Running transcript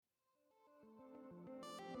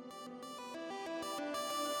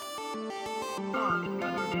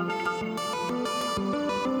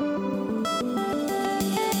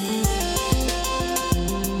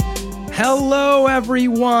Hello,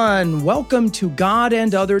 everyone. Welcome to God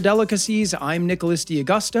and Other Delicacies. I'm Nicholas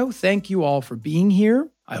D'Augusto. Thank you all for being here.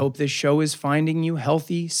 I hope this show is finding you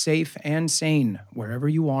healthy, safe, and sane wherever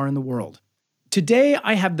you are in the world. Today,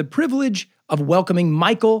 I have the privilege of welcoming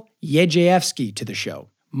Michael Jedrzejewski to the show.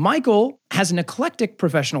 Michael has an eclectic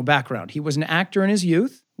professional background. He was an actor in his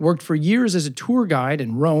youth, worked for years as a tour guide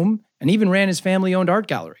in Rome, and even ran his family-owned art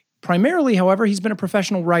gallery. Primarily, however, he's been a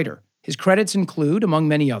professional writer. His credits include, among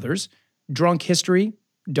many others, Drunk History,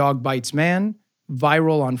 Dog Bites Man,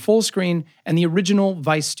 Viral on Full Screen, and the original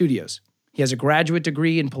Vice Studios. He has a graduate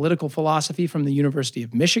degree in political philosophy from the University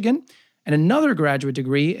of Michigan and another graduate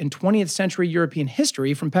degree in 20th century European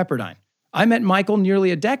history from Pepperdine. I met Michael nearly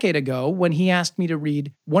a decade ago when he asked me to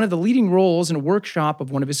read one of the leading roles in a workshop of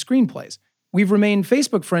one of his screenplays. We've remained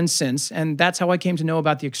Facebook friends since, and that's how I came to know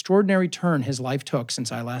about the extraordinary turn his life took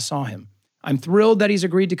since I last saw him. I'm thrilled that he's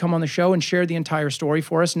agreed to come on the show and share the entire story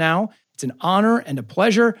for us now. It's an honor and a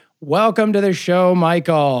pleasure. Welcome to the show,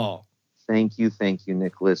 Michael. Thank you,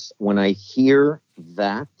 Nicholas. When I hear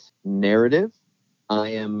that narrative, I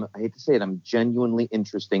hate to say it, I'm genuinely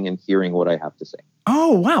interested in hearing what I have to say.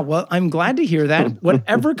 Oh, wow. Well, I'm glad to hear that.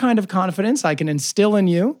 Whatever kind of confidence I can instill in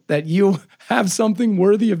you that you have something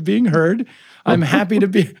worthy of being heard, I'm happy to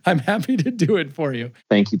do it for you.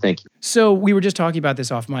 Thank you. So we were just talking about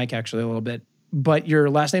this off mic actually a little bit, but your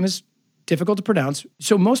last name is difficult to pronounce.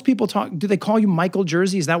 So most people do they call you Michael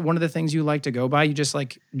Jersey? Is that one of the things you like to go by? You just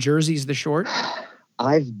like Jersey's the short?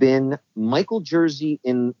 I've been Michael Jersey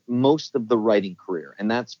in most of the writing career. And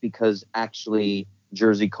that's because actually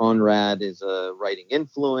Jersey Conrad is a writing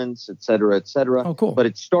influence, et cetera, et cetera. Oh, cool. But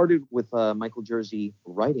it started with Michael Jersey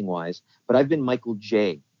writing wise, but I've been Michael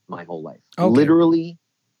J my whole life. Okay. Literally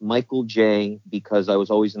Michael J, because I was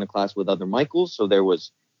always in a class with other Michaels. So there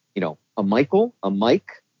was, a Michael, a Mike,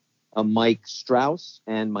 a Mike Strauss,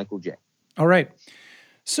 and Michael J. All right.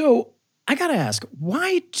 So I got to ask,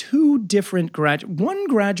 why two different one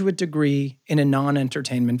graduate degree in a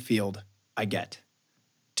non-entertainment field, I get.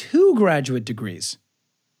 Two graduate degrees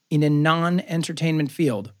in a non-entertainment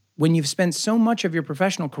field when you've spent so much of your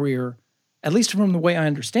professional career, at least from the way I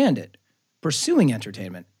understand it, pursuing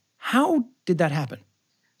entertainment. How did that happen?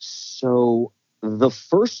 So the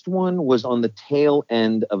first one was on the tail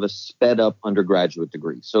end of a sped up undergraduate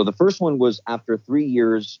degree. So the first one was after 3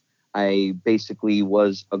 years, I basically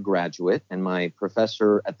was a graduate, and my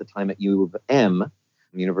professor at the time at U of M,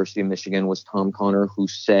 University of Michigan, was Tom Connor, who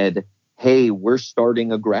said, hey, we're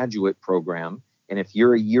starting a graduate program. And if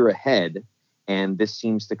you're a year ahead, and this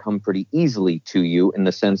seems to come pretty easily to you in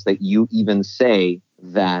the sense that you even say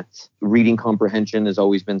that reading comprehension has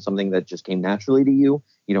always been something that just came naturally to you.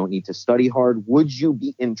 You don't need to study hard. Would you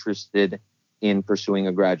be interested in pursuing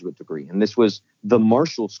a graduate degree? And this was the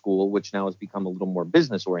Marshall School, which now has become a little more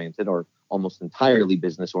business oriented or almost entirely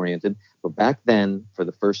business oriented. But back then, for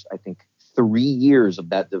the first, 3 years of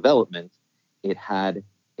that development, it had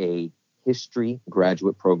a history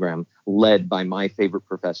graduate program led by my favorite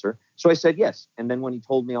professor. So I said yes. And then when he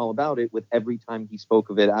told me all about it, with every time he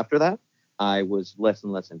spoke of it after that, I was less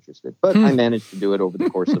and less interested. But I managed to do it over the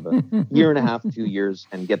course of a year and a half, 2 years,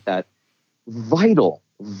 and get that vital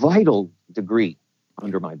degree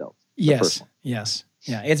under my belt. Yes. Yeah,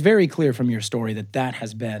 it's very clear from your story that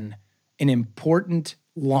has been an important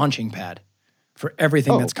launching pad for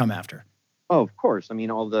everything that's come after. Oh, of course. I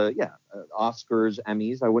mean, all the Oscars,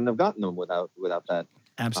 Emmys, I wouldn't have gotten them without that.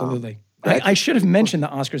 Absolutely. I should have mentioned the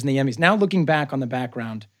Oscars and the Emmys. Now looking back on the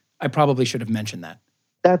background, I probably should have mentioned that.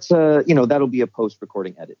 That's that'll be a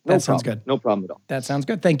post-recording edit. That sounds good. No problem at all. That sounds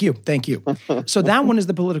good. Thank you. So that one is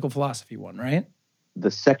the political philosophy one, right?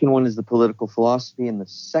 The second one is the political philosophy, and the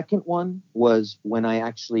second one was when I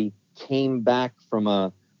actually came back from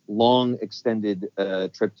a long extended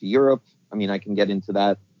trip to Europe. I mean, I can get into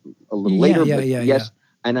that a little later. Yes. Yeah.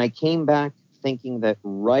 And I came back thinking that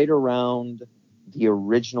right around the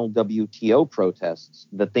original WTO protests,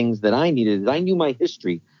 the things that I knew my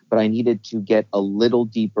history, but I needed to get a little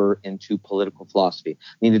deeper into political philosophy.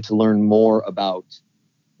 I needed to learn more about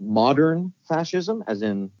modern fascism, as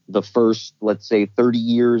in the first, let's say, 30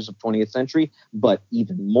 years of 20th century, but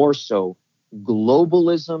even more so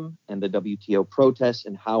globalism and the WTO protests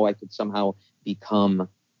and how I could somehow become,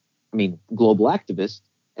 global activist.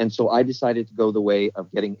 And so I decided to go the way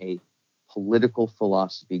of getting a political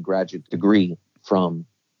philosophy graduate degree from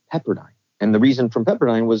Pepperdine. And the reason from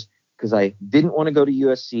Pepperdine was because I didn't want to go to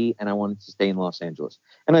USC and I wanted to stay in Los Angeles.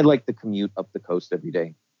 And I'd like to commute up the coast every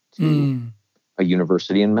day to a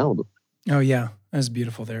university in Malibu. Oh, yeah. That's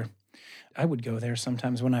beautiful there. I would go there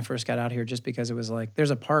sometimes when I first got out here just because it was like,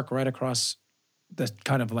 there's a park right across the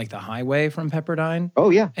kind of like the highway from Pepperdine. Oh,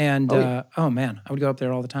 yeah. And oh man, I would go up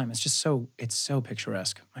there all the time. It's so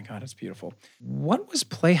picturesque. My God, it's beautiful. What was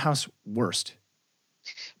Playhouse worst?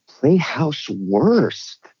 Playhouse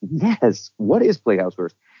worst. Yes. What is Playhouse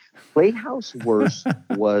worst? Playhouse worst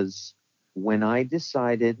was when I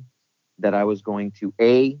decided that I was going to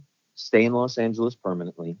A, stay in Los Angeles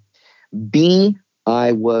permanently. B,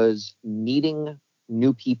 I was meeting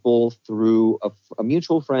new people through a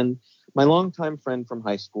mutual friend, my longtime friend from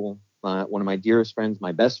high school, one of my dearest friends,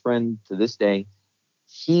 my best friend to this day.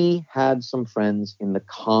 He had some friends in the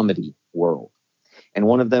comedy world. And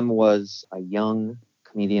one of them was a young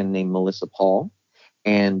comedian named Melissa Paul.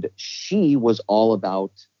 And she was all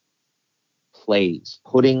about plays,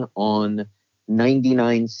 putting on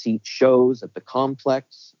 99-seat shows at the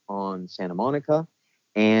Complex on Santa Monica.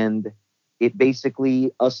 And it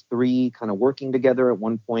basically, us three kind of working together. At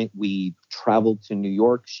one point, we traveled to New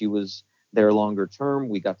York. She was there longer term.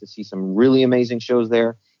 We got to see some really amazing shows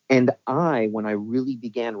there. And when I really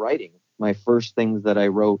began writing, my first things that I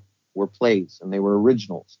wrote were plays, and they were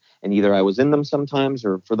originals. And either I was in them sometimes,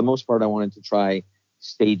 or for the most part, I wanted to try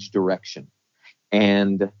stage direction.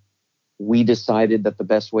 And we decided that the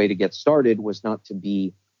best way to get started was not to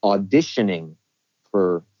be auditioning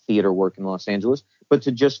for theater work in Los Angeles, but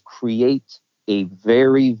to just create a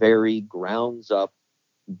very, very grounds up,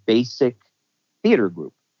 basic theater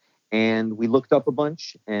group. And we looked up a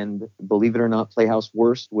bunch, and believe it or not, Playhouse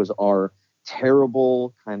Worst was our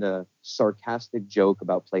terrible kind of sarcastic joke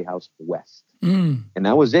about Playhouse West. And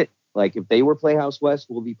that was it. Like, if they were Playhouse West,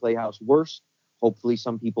 we'll be Playhouse Worst. Hopefully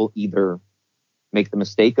some people either make the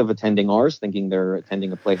mistake of attending ours, thinking they're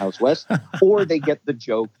attending a Playhouse West, or they get the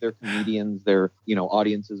joke. They're comedians, they're,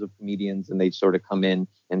 audiences of comedians, and they sort of come in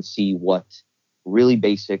and see what really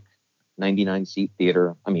basic 99-seat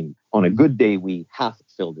theater. I mean, on a good day, we half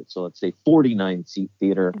filled it. So let's say 49-seat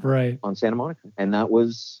theater on Santa Monica. And that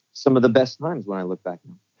was some of the best times when I look back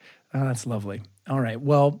now. Oh, that's lovely. All right.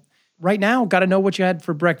 Well, right now, got to know what you had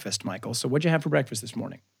for breakfast, Michael. So what'd you have for breakfast this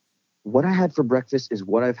morning? What I had for breakfast is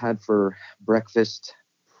what I've had for breakfast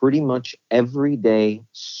pretty much every day,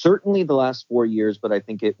 certainly the last 4 years, but I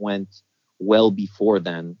think it went well before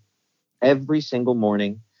then. Every single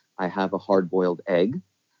morning, I have a hard-boiled egg,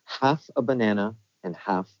 half a banana, and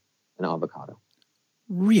half an avocado.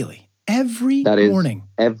 Really? Every morning?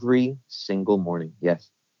 Every single morning, yes.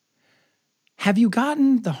 Have you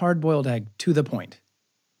gotten the hard-boiled egg to the point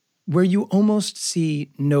where you almost see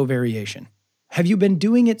no variation? Have you been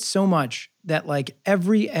doing it so much that like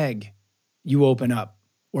every egg you open up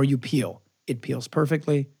or you peel, it peels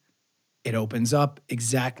perfectly, it opens up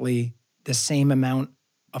exactly the same amount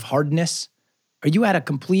of hardness? Are you at a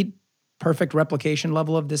complete perfect replication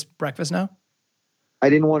level of this breakfast now? I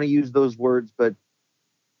didn't want to use those words, but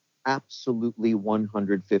absolutely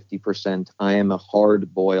 150%. I am a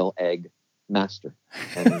hard boil egg master.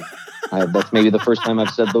 And that's maybe the first time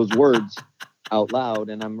I've said those words out loud,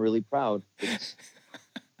 and I'm really proud.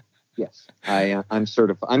 Yes, I'm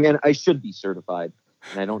certified. I mean, I should be certified,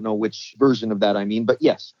 and I don't know which version of that I mean, but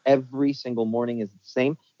yes, every single morning is the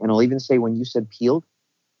same. And I'll even say, when you said peeled,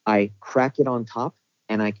 I crack it on top,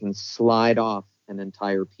 and I can slide off an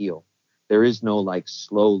entire peel. There is no like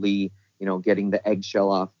slowly, getting the eggshell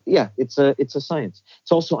off. Yeah, it's a science.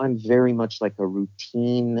 It's also, I'm very much like a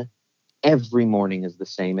routine. Every morning is the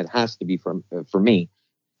same. It has to be for me,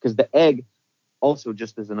 because the egg. Also,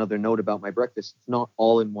 just as another note about my breakfast, it's not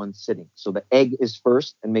all in one sitting. So the egg is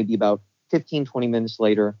first, and maybe about 15, 20 minutes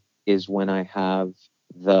later is when I have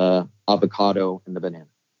the avocado and the banana.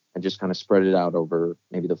 I just kind of spread it out over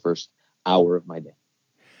maybe the first hour of my day.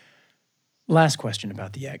 Last question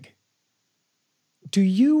about the egg. Do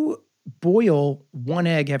you boil one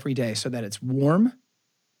egg every day so that it's warm?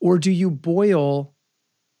 Or do you boil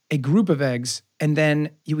a group of eggs and then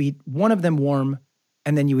you eat one of them warm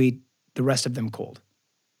and then you eat the rest of them cold?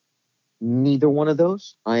 Neither one of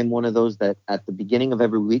those. I am one of those that at the beginning of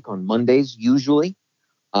every week on Mondays, usually,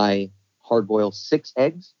 I hard boil 6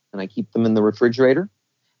 eggs and I keep them in the refrigerator.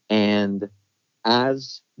 And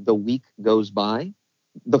as the week goes by,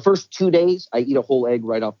 the first 2 days, I eat a whole egg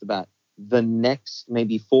right off the bat. The next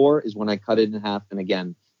maybe 4 is when I cut it in half. And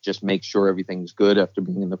again, just make sure everything's good after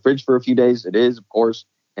being in the fridge for a few days. It is, of course,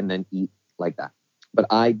 and then eat like that. But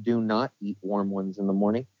I do not eat warm ones in the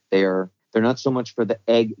morning. They're not so much for the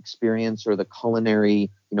egg experience or the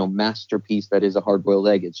culinary, masterpiece that is a hard-boiled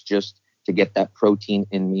egg. It's just to get that protein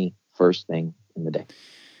in me first thing in the day.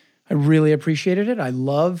 I really appreciated it. I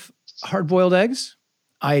love hard-boiled eggs.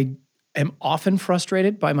 I am often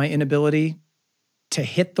frustrated by my inability to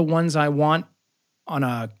hit the ones I want on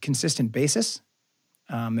a consistent basis.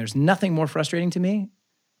 There's nothing more frustrating to me.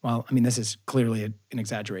 Well, I mean, this is clearly an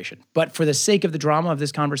exaggeration, but for the sake of the drama of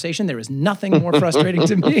this conversation, there is nothing more frustrating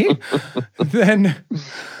to me than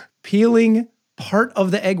peeling part of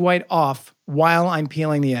the egg white off while I'm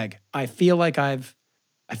peeling the egg. I feel like I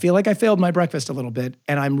failed my breakfast a little bit,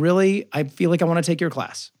 and I feel like I want to take your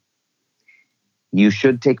class. You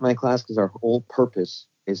should take my class, because our whole purpose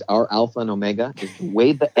is our alpha and omega is the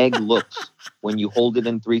way the egg looks when you hold it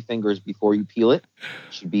in 3 fingers before you peel it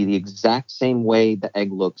should be the exact same way the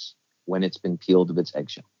egg looks when it's been peeled of its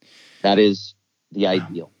eggshell. That is the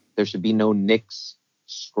ideal. There should be no nicks,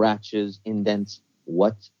 scratches, indents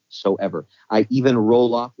whatsoever. I even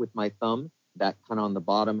roll off with my thumb that kind of on the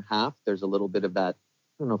bottom half. There's a little bit of that, I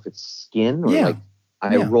don't know if it's skin or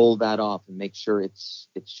I roll that off and make sure it's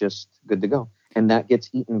just good to go. And that gets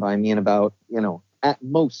eaten by me in about, at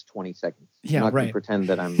most 20 seconds. Yeah, I'm not going to pretend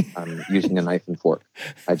that I'm using a knife and fork.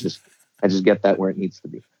 I just get that where it needs to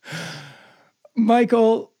be.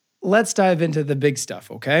 Michael, let's dive into the big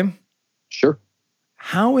stuff, okay? Sure.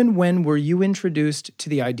 How and when were you introduced to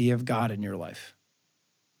the idea of God in your life?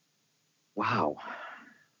 Wow.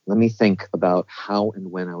 Let me think about how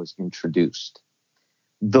and when I was introduced.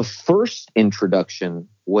 The first introduction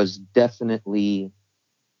was definitely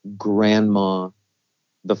grandma,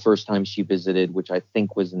 the first time she visited, which I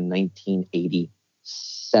think was in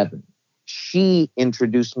 1987. She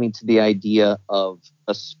introduced me to the idea of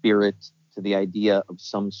a spirit, to the idea of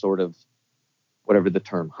some sort of, whatever the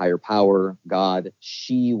term, higher power, God.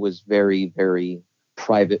 She was very, very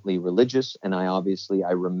privately religious. And I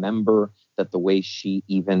remember that the way she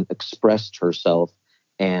even expressed herself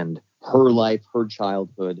and her life, her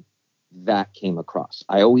childhood, that came across.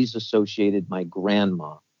 I always associated my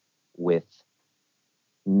grandma with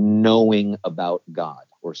knowing about God,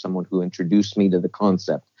 or someone who introduced me to the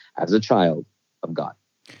concept as a child of God.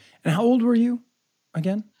 And how old were you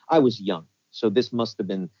again? I was young. So this must have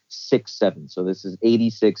been 6, 7. So this is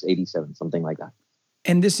 86, 87, something like that.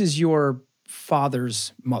 And this is your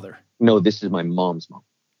father's mother? No, this is my mom's mom.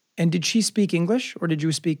 And did she speak English, or did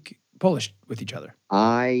you speak Polish with each other?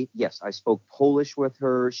 Yes, I spoke Polish with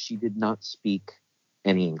her. She did not speak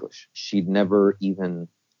any English. She'd never even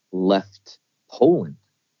left Poland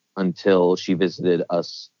until she visited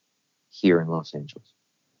us here in Los Angeles.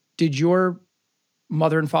 Did your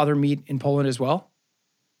mother and father meet in Poland as well?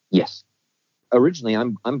 Yes. Originally,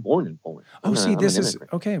 I'm born in Poland. This is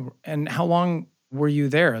okay. And how long were you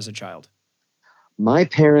there as a child? My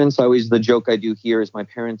parents, the joke I do here is my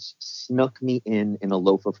parents snuck me in a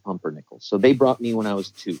loaf of pumpernickel. So they brought me when I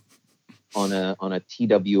was 2 on a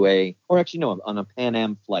TWA, or actually no, on a Pan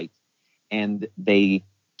Am flight. And they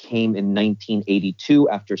came in 1982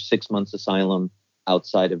 after 6 months asylum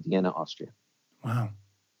outside of Vienna, Austria. Wow.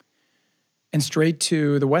 And straight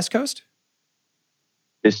to the West Coast?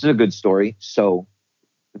 This is a good story. So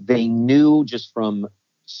they knew just from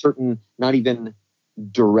certain, not even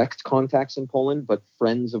direct contacts in Poland, but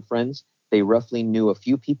friends of friends. They roughly knew a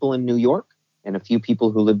few people in New York and a few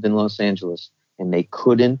people who lived in Los Angeles, and they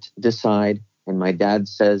couldn't decide. And my dad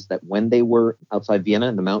says that when they were outside Vienna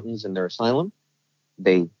in the mountains in their asylum,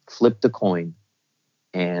 they flipped a coin,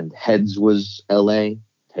 and heads was LA,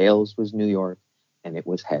 tails was New York, and it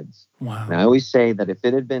was heads. Wow. And I always say that if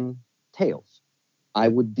it had been tails, I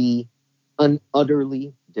would be an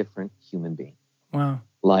utterly different human being. Wow.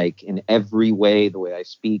 Like in every way, the way I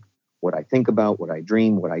speak, what I think about, what I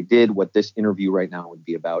dream, what I did, what this interview right now would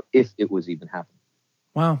be about, if it was even happening.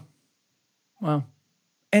 Wow. Wow.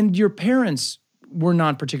 And your parents were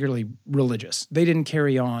not particularly religious. They didn't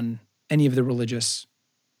carry on any of the religious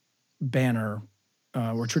banner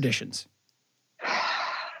or traditions.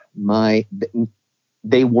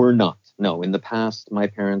 They were not. No, in the past, my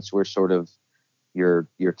parents were sort of your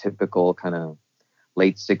typical kind of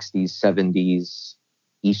late 60s, 70s,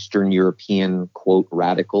 Eastern European, quote,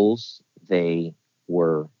 radicals. They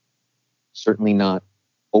were certainly not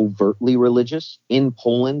overtly religious. In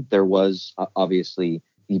Poland, there was obviously,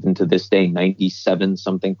 even to this day,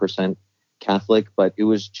 97% Catholic, but it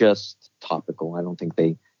was just topical. I don't think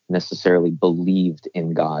they necessarily believed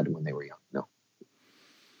in God when they were young. No.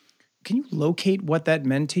 Can you locate what that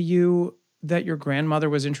meant to you, that your grandmother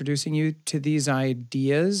was introducing you to these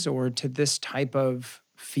ideas or to this type of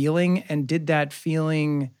feeling? And did that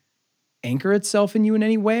feeling anchor itself in you in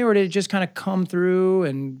any way, or did it just kind of come through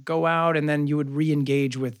and go out and then you would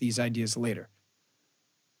re-engage with these ideas later?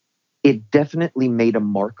 It definitely made a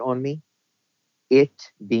mark on me.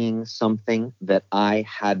 It being something that I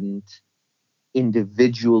hadn't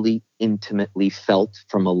individually, intimately felt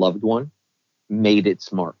from a loved one made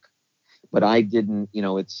its mark. But I didn't,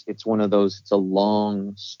 it's one of those, it's a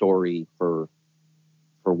long story for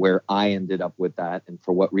where I ended up with that and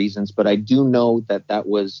for what reasons. But I do know that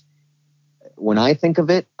was, when I think of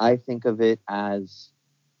it as,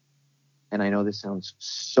 and I know this sounds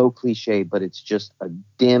so cliche, but it's just a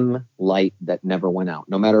dim light that never went out.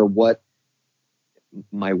 No matter what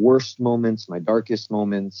my worst moments, my darkest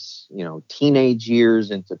moments, teenage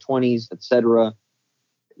years into 20s, etc.,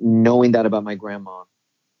 knowing that about my grandma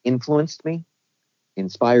influenced me,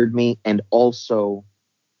 inspired me, and also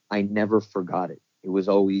I never forgot it. It was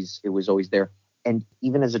always there. And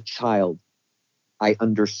even as a child, I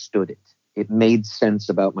understood it. It made sense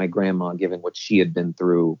about my grandma, given what she had been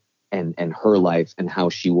through and her life and how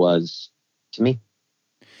she was to me.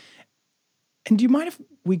 And do you mind if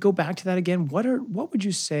we go back to that again? What would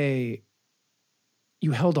you say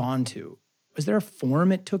you held on to? Was there a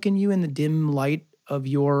form it took in you in the dim light of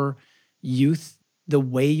your youth, the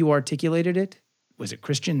way you articulated it? Was it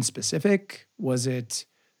Christian specific? Was it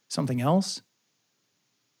something else?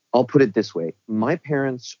 I'll put it this way. My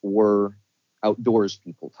parents were outdoors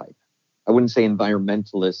people type. I wouldn't say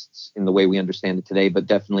environmentalists in the way we understand it today, but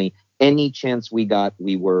definitely any chance we got,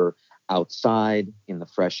 we were outside, in the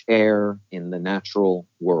fresh air, in the natural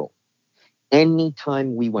world.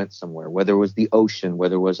 Anytime we went somewhere, whether it was the ocean,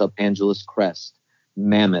 whether it was up Angeles Crest,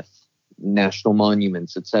 Mammoth, national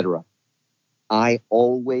monuments, etc., I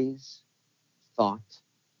always thought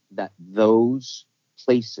that those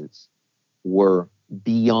places were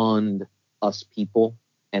beyond us people,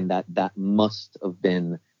 and that must have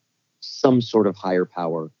been some sort of higher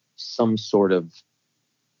power, some sort of,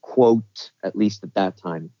 quote, at least at that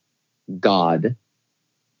time, God,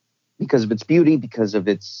 because of its beauty, because of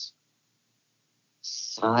its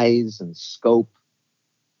size and scope.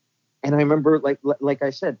 And I remember, like I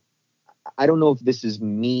said, I don't know if this is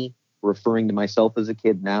me referring to myself as a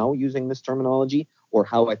kid now using this terminology or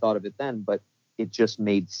how I thought of it then, but it just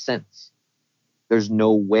made sense. There's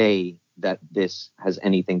no way that this has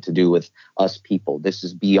anything to do with us people. This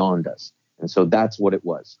is beyond us. And so that's what it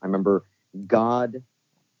was. I remember God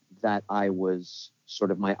that I was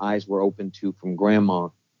sort of, my eyes were open to from grandma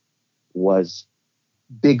was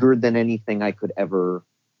bigger than anything I could ever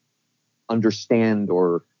understand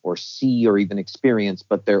or see or even experience.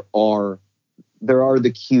 But there are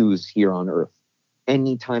the cues here on earth.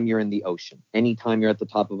 Anytime you're in the ocean, anytime you're at the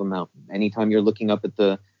top of a mountain, anytime you're looking up at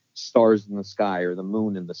the stars in the sky or the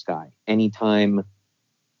moon in the sky, anytime,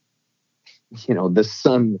 the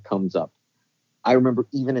sun comes up. I remember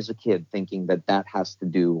even as a kid thinking that has to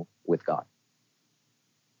do with God.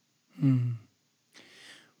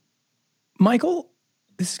 Michael,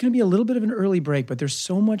 this is going to be a little bit of an early break, but there's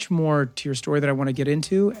so much more to your story that I want to get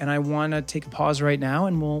into, and I want to take a pause right now,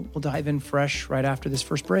 and we'll dive in fresh right after this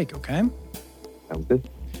first break, okay? Sounds good.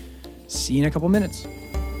 See you in a couple minutes.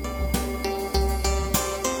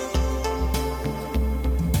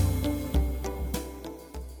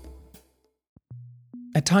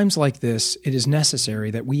 At times like this, it is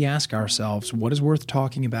necessary that we ask ourselves what is worth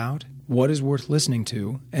talking about, what is worth listening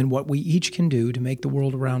to, and what we each can do to make the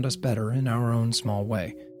world around us better in our own small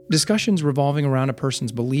way. Discussions revolving around a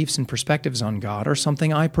person's beliefs and perspectives on God are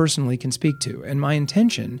something I personally can speak to, and my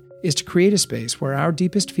intention is to create a space where our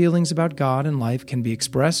deepest feelings about God and life can be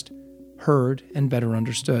expressed, heard, and better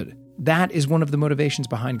understood. That is one of the motivations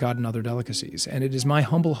behind God and Other Delicacies, and it is my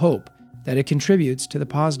humble hope that it contributes to the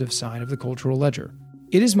positive side of the cultural ledger.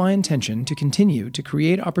 It is my intention to continue to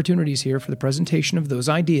create opportunities here for the presentation of those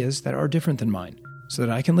ideas that are different than mine, so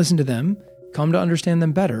that I can listen to them, come to understand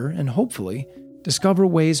them better, and hopefully discover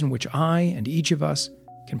ways in which I and each of us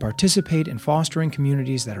can participate in fostering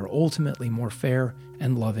communities that are ultimately more fair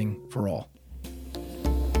and loving for all.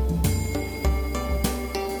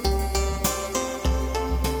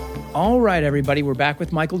 All right, everybody, we're back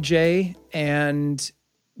with Michael J., and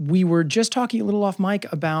we were just talking a little off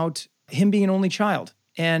mic about him being an only child.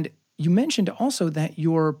 And you mentioned also that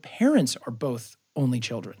your parents are both only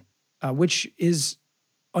children, which is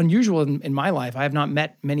unusual in my life. I have not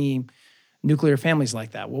met many nuclear families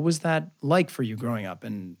like that. What was that like for you growing up,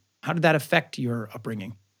 and how did that affect your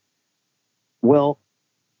upbringing? Well,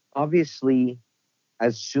 obviously,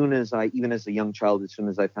 even as a young child, as soon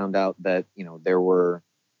as I found out that, there were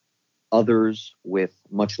others with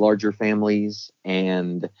much larger families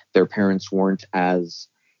and their parents weren't as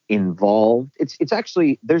involved. It's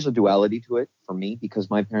actually, there's a duality to it for me, because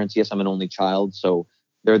my parents, yes, I'm an only child, so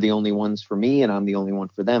they're the only ones for me and I'm the only one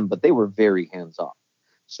for them, but they were very hands-off.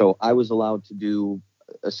 So I was allowed to do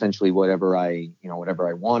essentially whatever I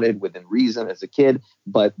wanted within reason as a kid,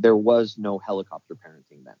 but there was no helicopter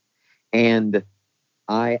parenting then. And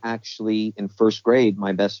I actually, in first grade,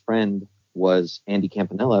 my best friend was Andy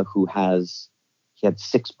Campanella, he had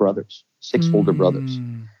six brothers, six older brothers.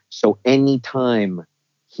 So anytime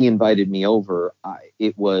he invited me over,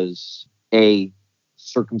 it was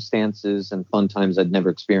circumstances and fun times I'd never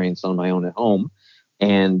experienced on my own at home.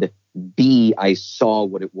 And B, I saw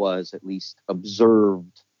what it was, at least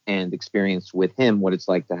observed and experienced with him, what it's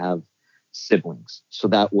like to have siblings. So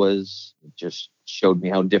that just showed me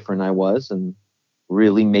how different I was and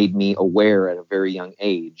really made me aware at a very young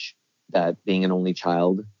age that being an only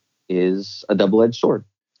child is a double-edged sword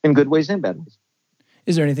in good ways and bad ways.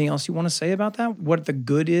 Is there anything else you want to say about that? What the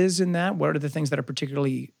good is in that? What are the things that are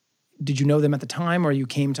particularly, did you know them at the time or you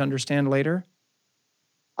came to understand later?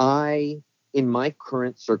 In my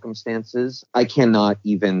current circumstances, I cannot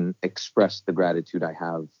even express the gratitude I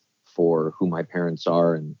have for who my parents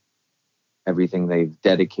are and everything they've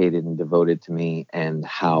dedicated and devoted to me and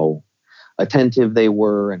how attentive they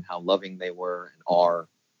were and how loving they were and are.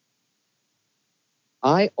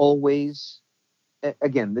 I always,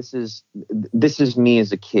 again, this is me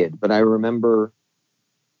as a kid, but I remember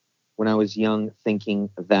when I was young thinking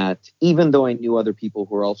that even though I knew other people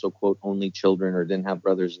who were also, quote, only children or didn't have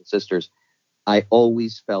brothers and sisters, I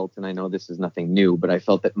always felt, and I know this is nothing new, but I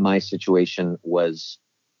felt that my situation was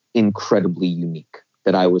incredibly unique,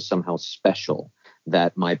 that I was somehow special,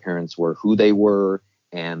 that my parents were who they were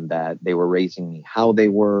and that they were raising me how they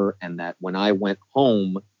were, and that when I went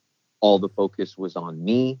home, all the focus was on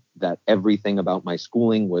me, that everything about my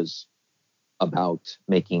schooling was about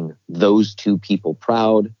making those two people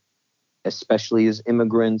proud, especially as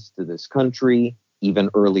immigrants to this country.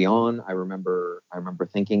 Even early on, I remember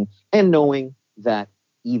thinking and knowing that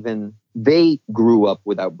even they grew up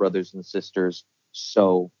without brothers and sisters.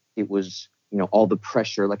 So it was, all the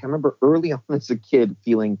pressure. Like I remember early on as a kid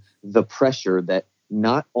feeling the pressure that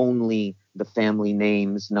not only the family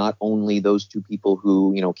names, not only those two people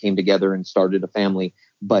who, came together and started a family,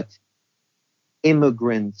 but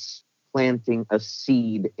immigrants planting a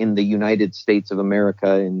seed in the United States of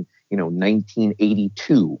America in,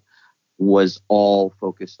 1982 was all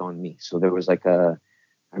focused on me. So there was I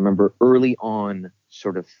remember early on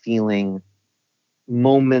sort of feeling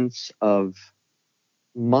moments of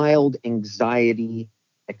mild anxiety,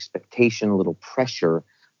 expectation, a little pressure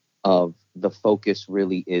of the focus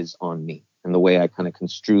really is on me. And the way I kind of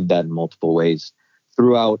construed that in multiple ways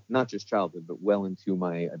throughout, not just childhood, but well into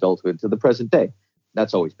my adulthood to the present day.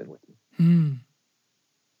 That's always been with me.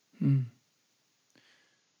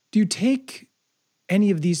 Do you take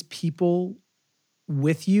any of these people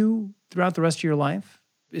with you throughout the rest of your life?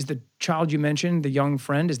 Is the child you mentioned, the young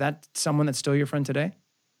friend, is that someone that's still your friend today?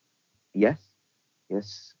 Yes,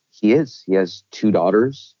 he is. He has two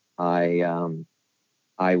daughters.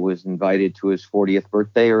 I was invited to his 40th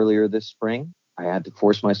birthday earlier this spring. I had to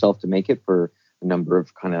force myself to make it for a number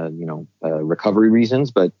of kind of, recovery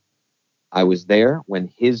reasons, but I was there when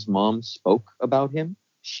his mom spoke about him.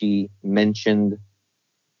 She mentioned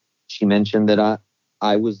that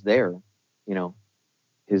I was there,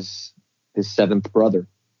 his seventh brother.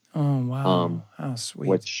 Oh, wow. How sweet.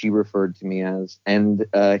 What she referred to me as. And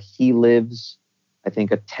he lives, I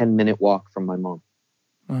think, a 10-minute walk from my mom.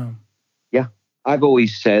 Wow. Yeah. I've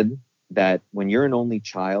always said that when you're an only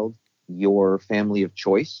child, your family of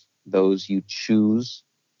choice, those you choose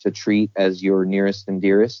to treat as your nearest and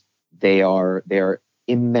dearest, they are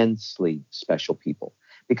immensely special people.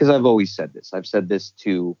 Because I've always said this. I've said this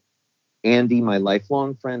to Andy, my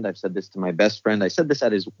lifelong friend. I've said this to my best friend. I said this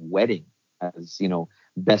at his wedding as,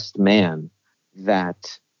 best man,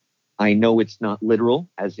 that I know it's not literal,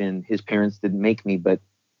 as in his parents didn't make me, but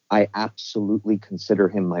I absolutely consider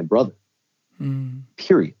him my brother.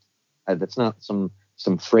 Period. That's not some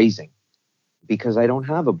phrasing, because I don't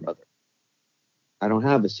have a brother. I don't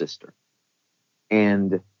have a sister.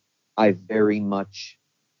 And I very much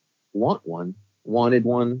wanted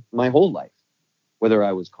one my whole life, whether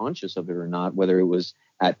I was conscious of it or not, whether it was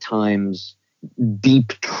at times deep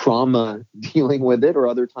trauma dealing with it or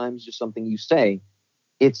other times just something you say.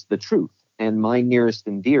 It's the truth. And my nearest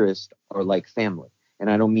and dearest are like family. And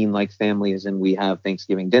I don't mean like family as in we have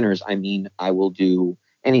Thanksgiving dinners. I mean, I will do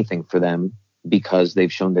anything for them because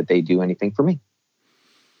they've shown that they do anything for me.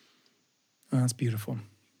 Oh, that's beautiful.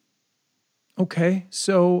 Okay,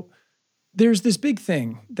 so there's this big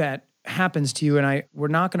thing that happens to you, and we're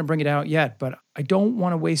not going to bring it out yet, but I don't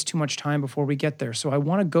want to waste too much time before we get there. So I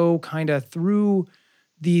want to go kind of through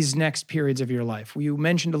these next periods of your life. You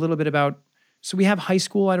mentioned a little bit about, so we have high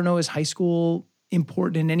school. I don't know, is high school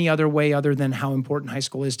important in any other way other than how important high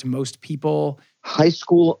school is to most people? High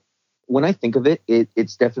school, when I think of it,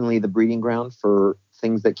 it's definitely the breeding ground for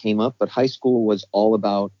things that came up, but high school was all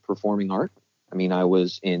about performing art. I mean, I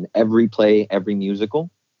was in every play, every musical.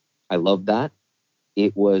 I loved that.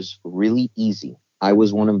 It was really easy. I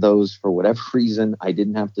was one of those, for whatever reason, I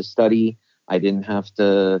didn't have to study. I didn't have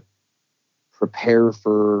to prepare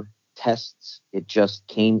for tests. It just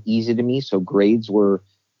came easy to me. So grades were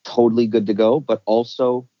totally good to go, but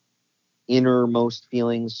also innermost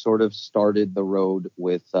feelings sort of started the road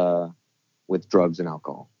with drugs and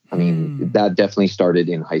alcohol. I mean, that definitely started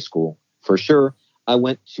in high school for sure. I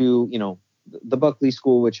went to, the Buckley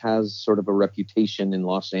School, which has sort of a reputation in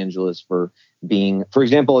Los Angeles for being, for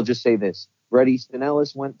example, I'll just say this. Bret Easton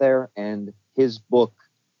Ellis went there and his book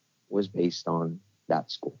was based on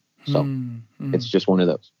that school. So it's just one of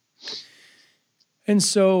those. And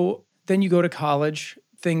so then you go to college,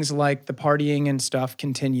 things like the partying and stuff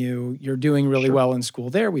continue. You're doing really well in school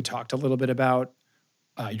there. We talked a little bit about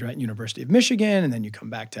you're at University of Michigan, and then you come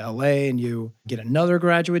back to LA and you get another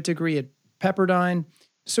graduate degree at Pepperdine.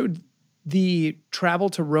 So the travel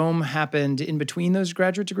to Rome happened in between those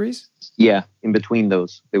graduate degrees? Yeah, in between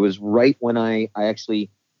those. It was right when I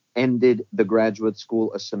actually ended the graduate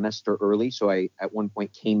school a semester early. So I, at one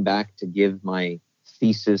point, came back to give my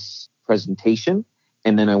thesis presentation.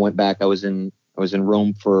 And then I went back. I was in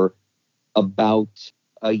Rome for about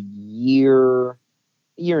a year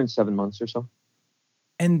and 7 months or so.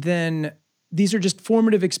 And then these are just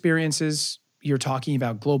formative experiences. You're talking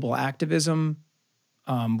about global activism.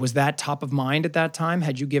 Was that top of mind at that time?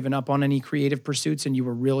 Had you given up on any creative pursuits and you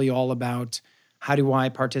were really all about how do I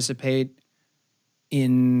participate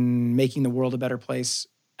in making the world a better place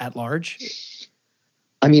at large?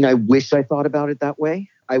 I mean, I wish I thought about it that way.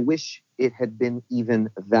 I wish it had been even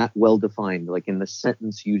that well defined, like in the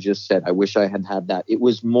sentence you just said. I wish I had had that. It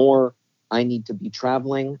was more, I need to be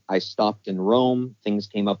traveling. I stopped in Rome. Things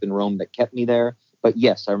came up in Rome that kept me there. But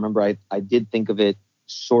yes, I remember I did think of it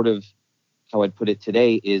sort of how I'd put it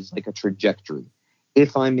today is like a trajectory.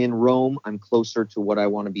 If I'm in Rome, I'm closer to what I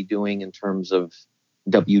want to be doing in terms of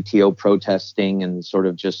WTO protesting and sort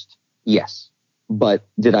of just, yes. But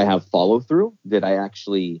did I have follow through? Did I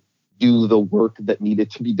actually do the work that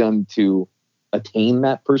needed to be done to attain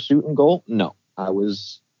that pursuit and goal? No, I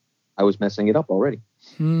was messing it up already.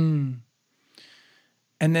 And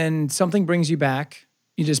then something brings you back.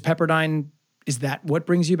 You just Pepperdine. Is that what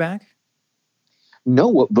brings you back? No,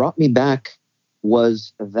 what brought me back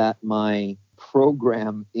was that my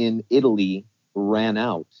program in Italy ran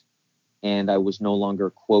out and I was no longer,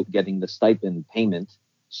 quote, getting the stipend payment.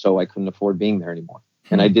 So I couldn't afford being there anymore.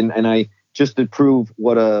 And I just to prove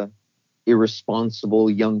what a irresponsible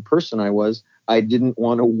young person I was, I didn't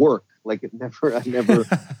want to work. Like I never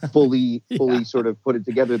fully sort of put it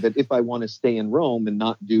together that if I want to stay in Rome and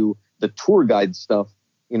not do the tour guide stuff,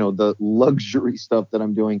 the luxury stuff that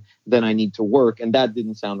I'm doing, then I need to work. And that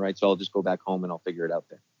didn't sound right. So I'll just go back home and I'll figure it out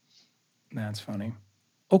there. That's funny.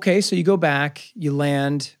 Okay. So you go back, you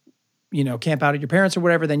land, camp out at your parents or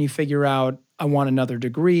whatever. Then you figure out, I want another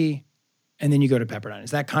degree. And then you go to Pepperdine.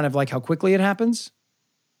 Is that kind of like how quickly it happens?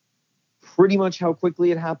 Pretty much how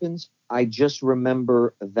quickly it happens. I just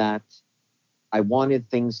remember that I wanted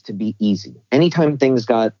things to be easy. Anytime things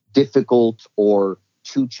got difficult or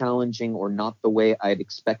too challenging or not the way I'd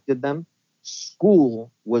expected them,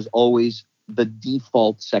 school was always the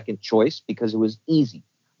default second choice because it was easy.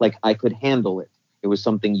 Like I could handle it. It was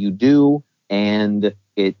something you do and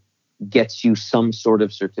it gets you some sort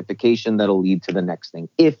of certification that'll lead to the next thing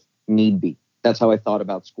if need be. That's how I thought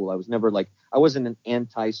about school. I was never I wasn't an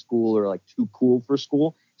anti-school or like too cool for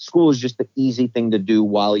school. School is just the easy thing to do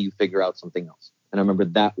while you figure out something else. And I remember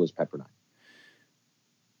that was Pepperdine.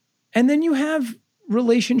 And then you have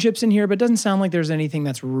relationships in here, but it doesn't sound like there's anything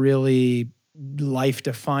that's really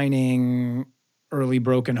life-defining, early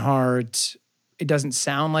broken heart. It doesn't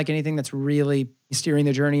sound like anything that's really steering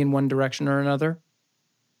the journey in one direction or another.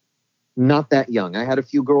 Not that young. I had a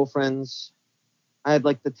few girlfriends. I had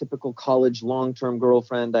like the typical college long-term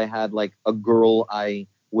girlfriend. I had like a girl I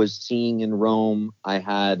was seeing in Rome. I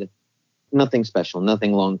had nothing special,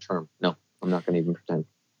 nothing long-term. No, I'm not going to even pretend.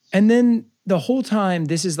 And then the whole time,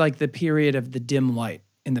 this is like the period of the dim light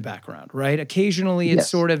in the background, right? Occasionally it's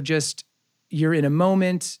sort of just, you're in a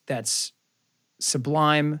moment that's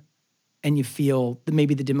sublime and you feel that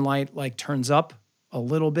maybe the dim light like turns up a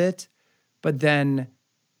little bit, but then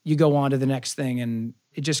you go on to the next thing and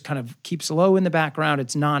it just kind of keeps low in the background.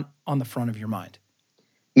 It's not on the front of your mind.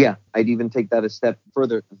 Yeah, I'd even take that a step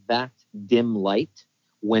further. That dim light,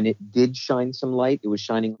 when it did shine some light, it was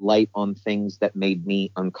shining light on things that made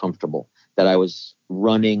me uncomfortable, that I was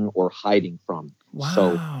running or hiding from. Wow.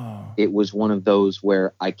 So it was one of those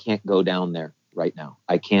where I can't go down there right now.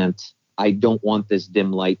 I don't want this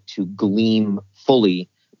dim light to gleam fully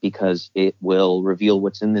because it will reveal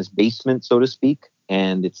what's in this basement, so to speak,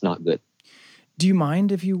 and it's not good. Do you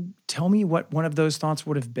mind if you tell me what one of those thoughts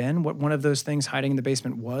would have been, what one of those things hiding in the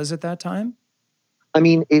basement was at that time?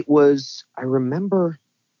 I remember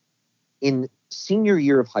in senior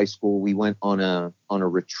year of high school, we went on a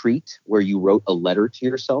retreat where you wrote a letter to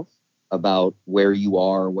yourself about where you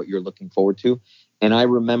are, what you're looking forward to. And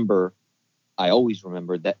I always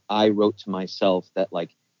remember that I wrote to myself that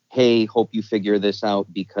like, hey, hope you figure this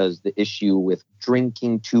out, because the issue with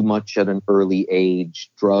drinking too much at an early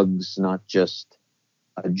age, drugs, not just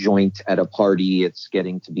a joint at a party, it's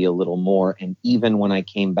getting to be a little more. And even when I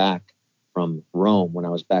came back from Rome, when I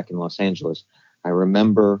was back in Los Angeles, I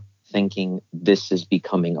remember thinking this is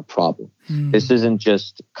becoming a problem. This isn't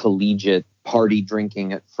just collegiate party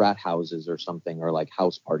drinking at frat houses or something, or like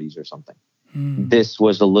house parties or something. This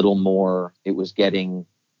was a little more, it was taking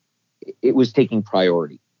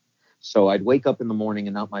priority. So I'd wake up in the morning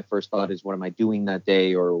and not my first thought is, what am I doing that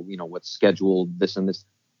day? Or, what's scheduled, this and this.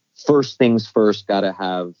 First things first, got to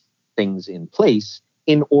have things in place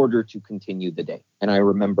in order to continue the day. And I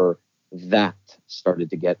remember that started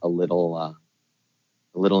to get a little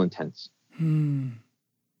intense. And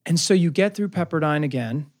so you get through Pepperdine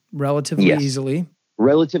again relatively easily.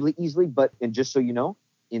 Relatively easily, but, and just so you know,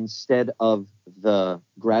 instead of the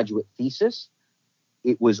graduate thesis,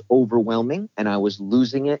 it was overwhelming and I was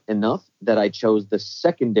losing it enough that I chose the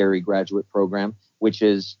secondary graduate program, which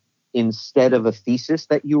is instead of a thesis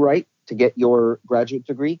that you write to get your graduate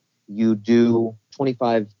degree, you do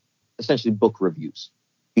 25 essentially book reviews,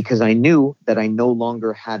 because I knew that I no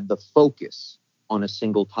longer had the focus on a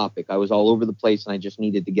single topic. I was all over the place and I just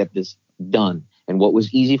needed to get this done. And what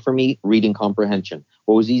was easy for me, reading comprehension.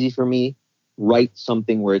 What was easy for me, write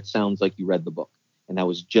something where it sounds like you read the book. And that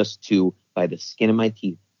was just to, by the skin of my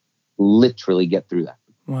teeth, literally get through that.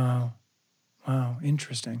 Wow.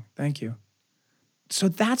 Interesting. Thank you. So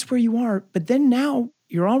that's where you are. But then now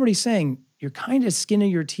you're already saying you're kind of skin of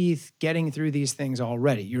your teeth getting through these things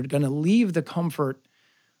already. You're going to leave the comfort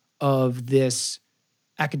of this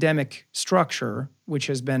academic structure, which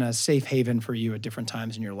has been a safe haven for you at different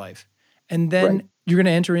times in your life. And then you're going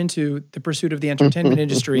to enter into the pursuit of the entertainment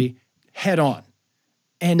industry head on.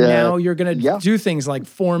 And now you're going to do things like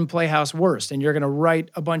form Playhouse Worst, and you're going to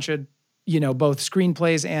write a bunch of, both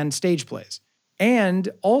screenplays and stage plays. And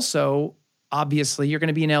also, obviously, you're going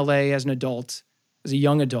to be in LA as an adult, as a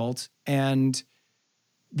young adult, and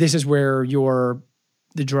this is where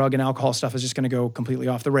the drug and alcohol stuff is just going to go completely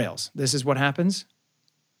off the rails. This is what happens?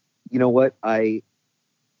 You know what? I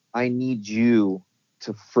need you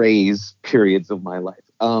to phrase periods of my life.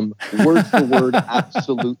 Word for word,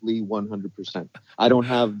 absolutely 100%. I don't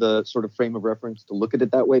have the sort of frame of reference to look at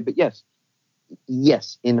it that way, but yes,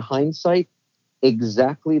 in hindsight,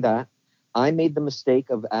 exactly that. I made the mistake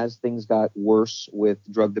of, as things got worse with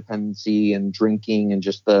drug dependency and drinking and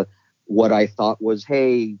just what I thought was,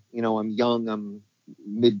 hey, I'm young, I'm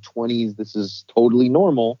mid-20s, this is totally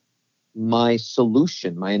normal. My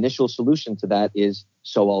initial solution to that is,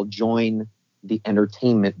 so I'll join the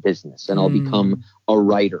entertainment business and I'll become a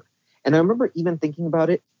writer. And I remember even thinking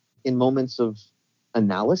about it in moments of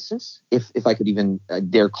analysis, if I could even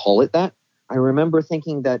dare call it that. I remember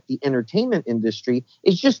thinking that the entertainment industry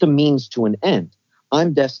is just a means to an end.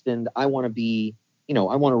 I'm destined, I want to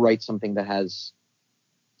write something that has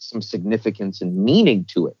some significance and meaning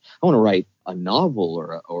to it. I want to write a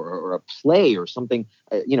novel or a play or something,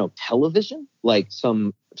 television, like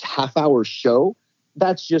some half-hour show.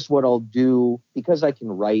 That's just what I'll do because I can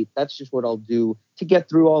write. That's just what I'll do to get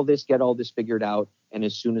through all this, get all this figured out. And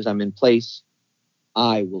as soon as I'm in place,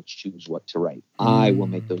 I will choose what to write. I will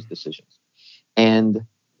make those decisions. And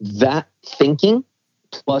that thinking,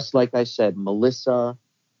 plus, like I said, Melissa,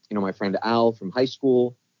 my friend Al from high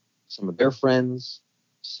school, some of their friends,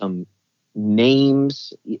 some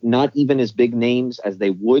names, not even as big names as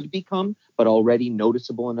they would become, but already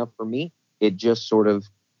noticeable enough for me, it just sort of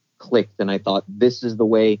clicked. And I thought, this is the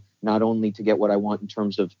way not only to get what I want in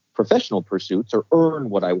terms of professional pursuits or earn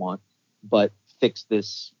what I want, but fix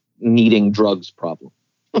this needing drugs problem.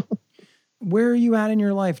 Where are you at in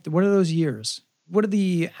your life? What are those years? What are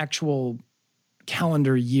the actual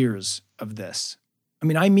calendar years of this? I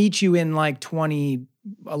mean, I meet you in like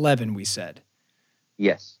 2011, we said.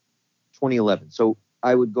 Yes, 2011. So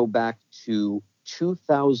I would go back to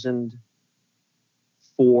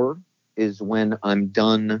 2004 is when I'm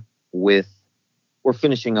done with, or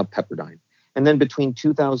finishing up Pepperdine. And then between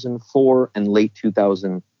 2004 and late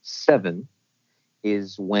 2007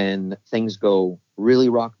 is when things go really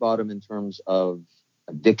rock bottom in terms of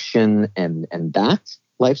addiction and that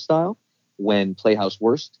lifestyle. When Playhouse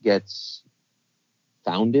Worst gets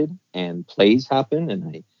founded and plays happen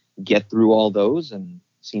and I get through all those and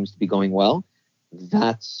seems to be going well,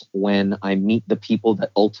 that's when I meet the people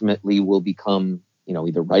that ultimately will become,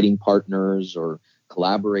 either writing partners or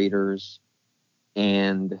collaborators.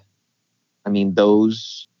 And I mean,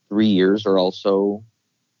 those 3 years are also,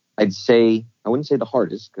 I wouldn't say the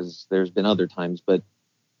hardest because there's been other times, but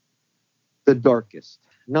the darkest.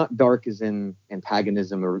 Not dark as in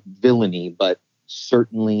antagonism or villainy, but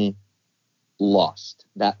certainly lost.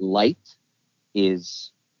 That light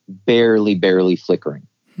is barely flickering.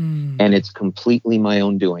 And it's completely my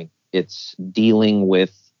own doing. It's dealing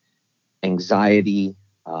with anxiety,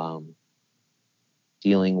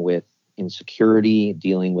 dealing with insecurity,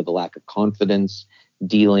 dealing with a lack of confidence,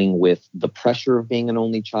 dealing with the pressure of being an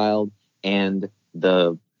only child and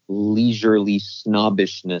the leisurely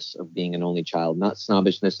snobbishness of being an only child. Not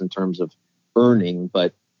snobbishness in terms of earning,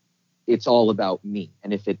 but it's all about me.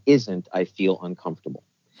 And if it isn't, I feel uncomfortable.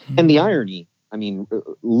 And the irony,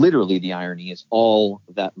 literally the irony is all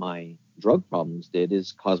that my drug problems did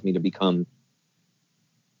is cause me to become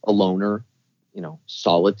a loner,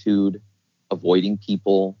 solitude, avoiding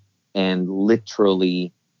people, and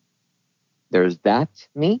literally there's that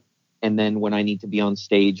me. And then when I need to be on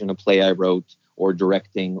stage in a play I wrote or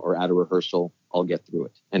directing or at a rehearsal, I'll get through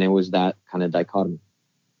it. And it was that kind of dichotomy.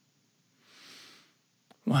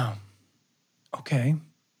 Wow. Okay.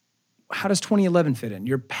 How does 2011 fit in?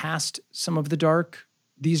 You're past some of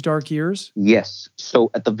these dark years? Yes.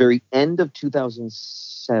 So at the very end of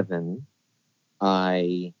 2007,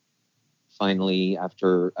 I finally,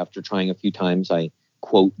 after trying a few times, I,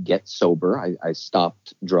 quote, get sober. I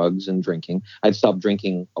stopped drugs and drinking. I'd stopped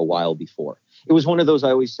drinking a while before. It was one of those, I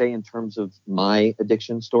always say in terms of my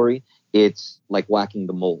addiction story, it's like whacking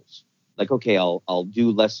the moles. Like, okay, I'll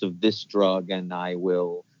do less of this drug and I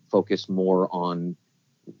will focus more on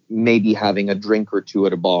maybe having a drink or two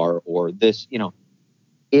at a bar or this,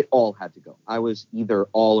 it all had to go. I was either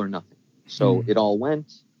all or nothing. So it all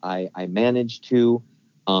went. I managed to.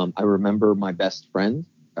 I remember my best friend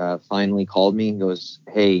finally called me and goes,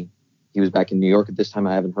 hey, he was back in New York at this time.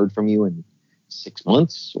 I haven't heard from you in 6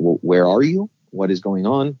 months. Where are you? What is going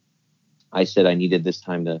on? I said I needed this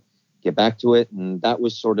time to get back to it. And that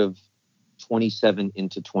was sort of 27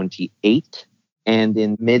 into 28. And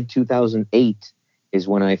in mid 2008 is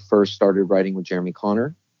when I first started writing with Jeremy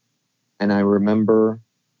Connor. And I remember,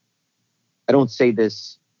 I don't say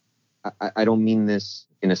this, I don't mean this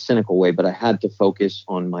in a cynical way, but I had to focus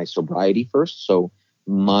on my sobriety first. So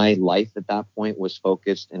my life at that point was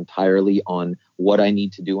focused entirely on what I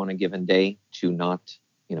need to do on a given day to not,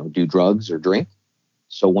 do drugs or drink.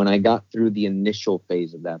 So when I got through the initial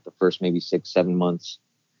phase of that, the first maybe 6-7 months,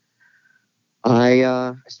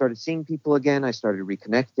 I started seeing people again. I started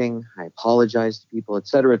reconnecting. I apologized to people, et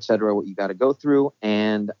cetera, what you got to go through.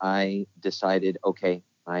 And I decided, okay,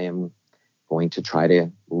 I am going to try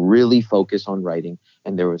to really focus on writing.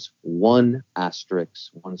 And there was one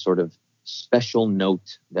asterisk, one sort of special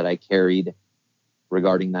note that I carried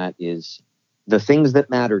regarding that is the things that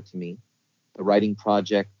matter to me, the writing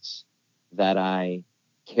projects that I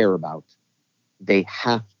care about, they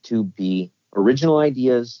have to be original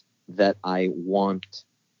ideas that I want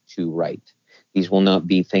to write. These will not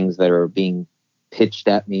be things that are being pitched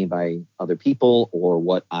at me by other people or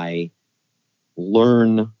what I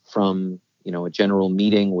learn from, a general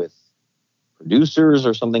meeting with producers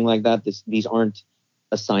or something like that. These aren't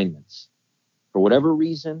assignments for whatever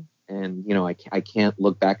reason. And, I can't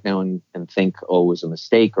look back now and think, oh, it was a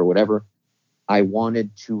mistake or whatever. I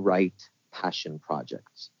wanted to write passion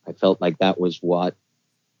projects. I felt like that was what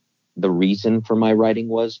the reason for my writing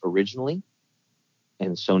was originally.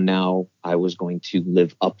 And so now I was going to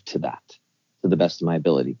live up to that to the best of my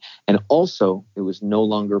ability. And also, it was no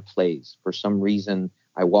longer plays. For some reason,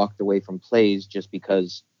 I walked away from plays just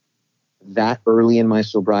because that early in my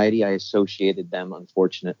sobriety, I associated them,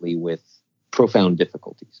 unfortunately, with profound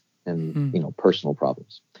difficulties and, personal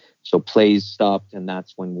problems. So plays stopped, and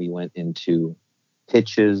that's when we went into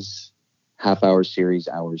pitches, half-hour series,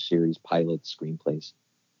 hour series, pilots, screenplays,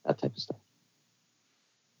 that type of stuff.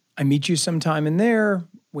 I meet you sometime in there.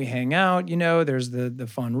 We hang out, there's the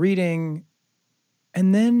fun reading.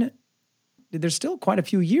 And then there's still quite a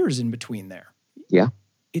few years in between there. Yeah.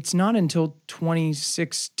 It's not until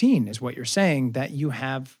 2016 is what you're saying that you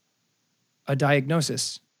have a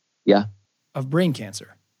diagnosis of brain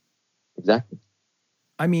cancer. Exactly.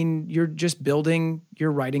 I mean, you're just building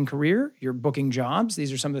your writing career. You're booking jobs.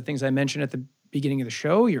 These are some of the things I mentioned at the beginning of the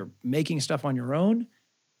show. You're making stuff on your own.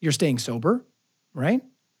 You're staying sober, right?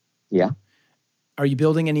 Yeah. Are you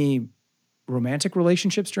building any romantic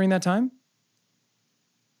relationships during that time?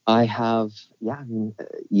 I have, yeah.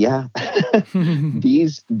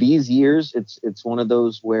 These years, it's one of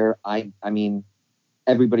those where I mean,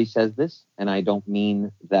 everybody says this, and I don't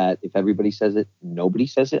mean that if everybody says it, nobody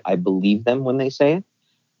says it. I believe them when they say it.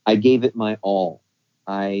 I gave it my all.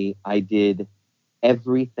 I did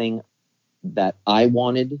everything that I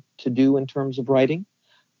wanted to do in terms of writing.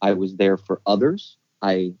 I was there for others.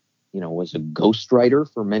 I, was a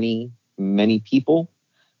ghostwriter for many, many people,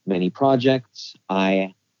 many projects.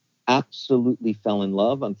 I absolutely fell in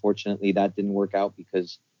love. Unfortunately, that didn't work out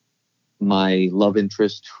because my love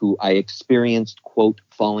interest, who I experienced, quote,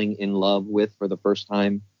 falling in love with for the first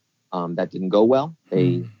time, that didn't go well.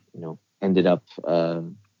 They, ended up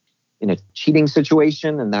in a cheating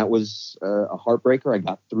situation, and that was a heartbreaker. I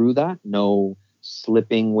got through that. No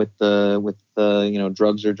slipping with the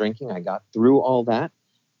drugs or drinking. I got through all that.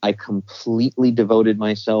 I completely devoted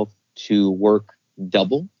myself to work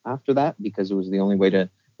double after that because it was the only way to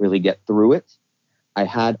really get through it. I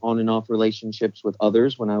had on and off relationships with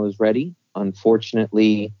others when I was ready.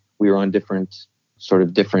 Unfortunately, we were on different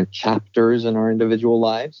chapters in our individual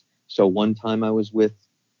lives. So one time I was with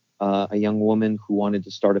a young woman who wanted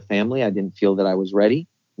to start a family. I didn't feel that I was ready.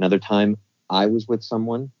 Another time I was with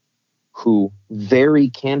someone who very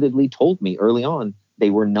candidly told me early on they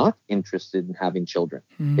were not interested in having children.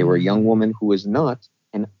 They were a young woman who was not.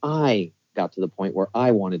 And I got to the point where I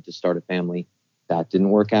wanted to start a family. That didn't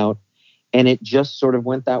work out. And it just sort of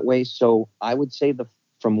went that way. So I would say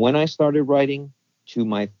from when I started writing to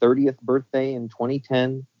my 30th birthday in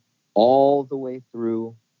 2010, all the way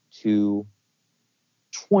through to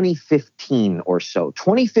 2015 or so.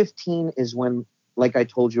 2015 is when, like I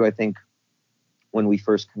told you, I think when we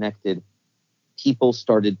first connected, people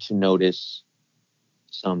started to notice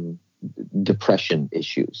some depression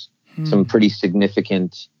issues, some pretty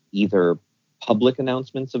significant either public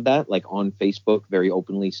announcements of that, like on Facebook, very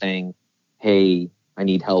openly saying, hey, I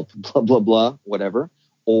need help, blah, blah, blah, whatever,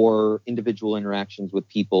 or individual interactions with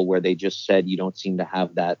people where they just said, you don't seem to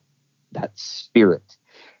have that spirit.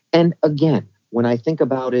 And again, when I think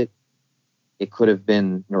about it, it could have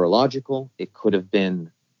been neurological. It could have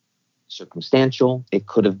been circumstantial. It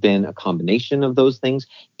could have been a combination of those things.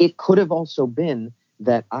 It could have also been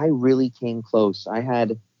that I really came close. I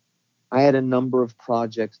had a number of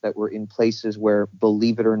projects that were in places where,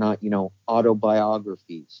 believe it or not,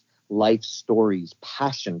 autobiographies, life stories,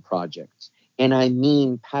 passion projects. And I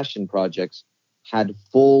mean passion projects had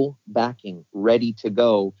full backing, ready to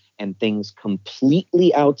go, and things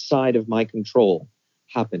completely outside of my control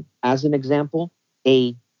happened. As an example,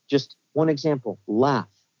 just one example, Laugh.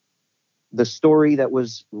 The story that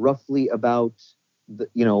was roughly about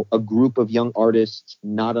a group of young artists,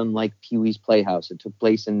 not unlike Pee-wee's Playhouse. It took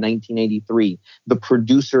place in 1983. The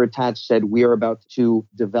producer attached said, we are about to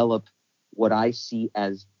develop what I see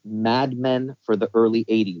as Mad Men for the early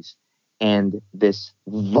 80s. And this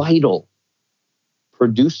vital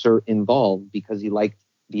producer involved, because he liked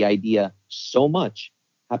the idea so much,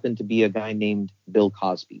 happened to be a guy named Bill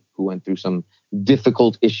Cosby, who went through some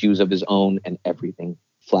difficult issues of his own and everything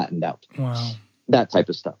flattened out. Wow. That type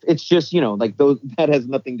of stuff. It's just, that has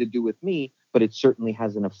nothing to do with me, but it certainly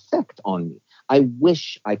has an effect on me. I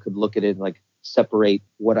wish I could look at it like separate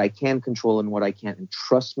what I can control and what I can't. And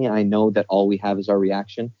trust me, I know that all we have is our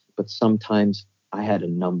reaction, but sometimes I had a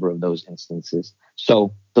number of those instances.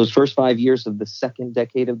 So those first 5 years of the second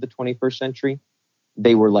decade of the 21st century,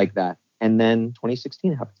 they were like that. And then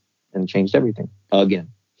 2016 happened and changed everything again.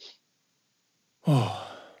 Oh,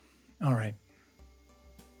 all right.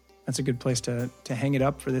 That's a good place to hang it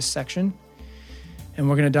up for this section. And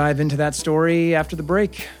we're going to dive into that story after the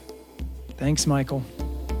break. Thanks, Michael.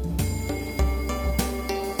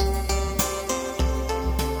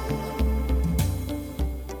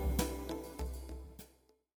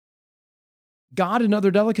 God and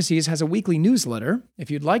Other Delicacies has a weekly newsletter. If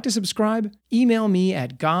you'd like to subscribe, email me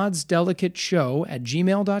at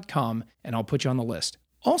godsdelicateshow@gmail.com and I'll put you on the list.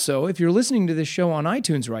 Also, if you're listening to this show on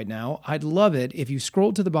iTunes right now, I'd love it if you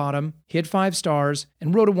scrolled to the bottom, hit 5 stars,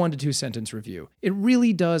 and wrote a 1 to 2 sentence review. It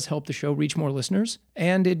really does help the show reach more listeners,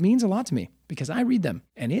 and it means a lot to me because I read them,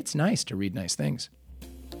 and it's nice to read nice things.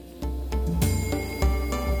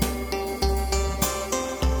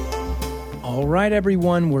 All right,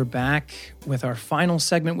 everyone, we're back with our final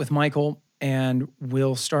segment with Michael, and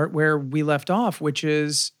we'll start where we left off, which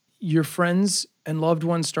is your friends and loved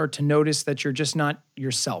ones start to notice that you're just not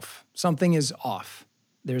yourself. Something is off.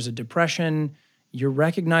 There's a depression. You're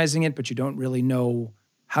recognizing it, but you don't really know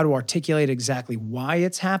how to articulate exactly why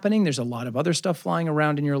it's happening. There's a lot of other stuff flying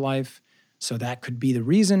around in your life, so that could be the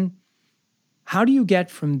reason. How do you get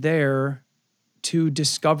from there to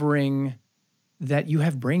discovering that you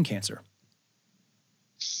have brain cancer?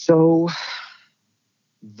 So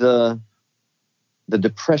the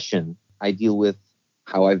depression, I deal with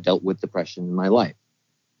how I've dealt with depression in my life,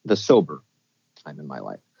 the sober time in my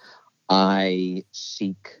life. I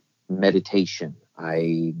seek meditation.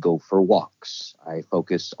 I go for walks. I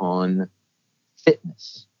focus on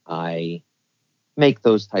fitness. I make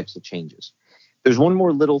those types of changes. There's one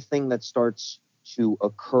more little thing that starts to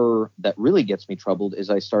occur that really gets me troubled is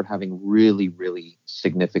I start having really, really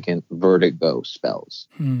significant vertigo spells.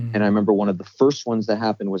 And I remember one of the first ones that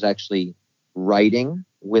happened was actually writing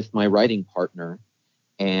with my writing partner.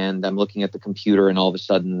 And I'm looking at the computer and all of a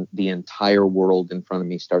sudden the entire world in front of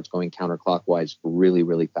me starts going counterclockwise really,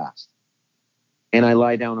 really fast. And I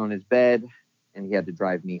lie down on his bed and he had to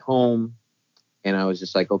drive me home. And I was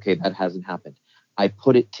just like, okay, that hasn't happened. I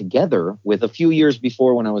put it together with a few years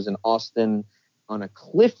before when I was in Austin on a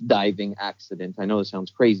cliff diving accident. I know this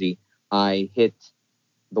sounds crazy. I hit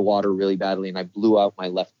the water really badly and I blew out my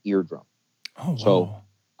left eardrum. Oh, wow. So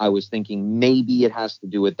I was thinking maybe it has to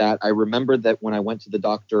do with that. I remember that when I went to the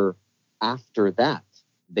doctor after that,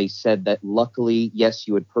 they said that luckily, yes,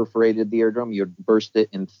 you had perforated the eardrum. You had burst it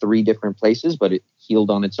in 3 different places, but it healed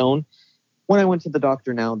on its own. When I went to the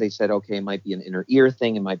doctor now, they said, okay, it might be an inner ear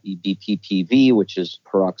thing. It might be BPPV, which is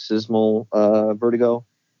paroxysmal vertigo.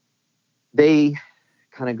 They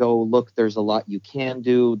kind of go, look, there's a lot you can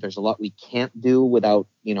do. There's a lot we can't do without,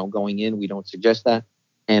 going in. We don't suggest that.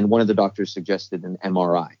 And one of the doctors suggested an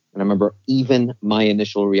MRI. And I remember even my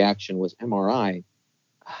initial reaction was MRI.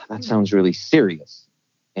 That sounds really serious.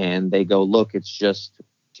 And they go, look, it's just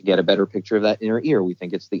to get a better picture of that inner ear. We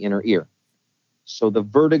think it's the inner ear. So the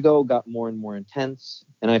vertigo got more and more intense.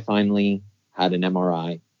 And I finally had an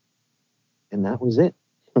MRI. And that was it.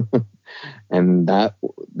 And that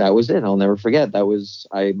was it. I'll never forget. My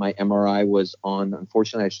MRI was on,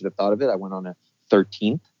 unfortunately, I should have thought of it. I went on a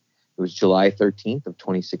 13th. It was July 13th of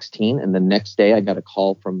 2016. And the next day I got a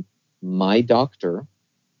call from my doctor.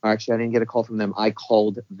 Actually, I didn't get a call from them. I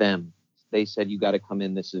called them. They said, you got to come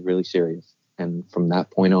in. This is really serious. And from that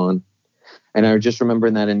point on, and I just remember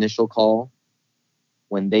in that initial call,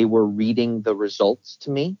 when they were reading the results to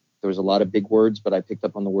me, there was a lot of big words, but I picked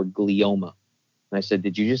up on the word glioma. And I said,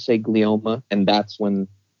 did you just say glioma? And that's when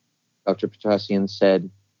Dr. Petrosian said,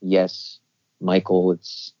 yes, Michael,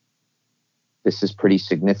 this is pretty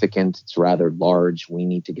significant. It's rather large. We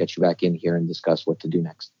need to get you back in here and discuss what to do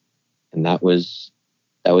next. And that was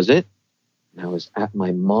it. And I was at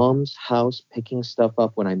my mom's house picking stuff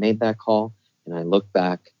up when I made that call. And I looked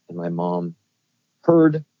back and my mom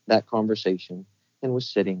heard that conversation and was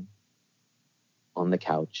sitting on the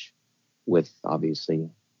couch with obviously,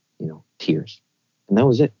 tears. And that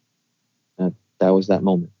was it. That was that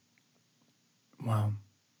moment. Wow.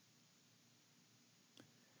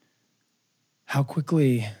 How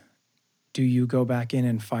quickly do you go back in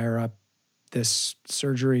and fire up this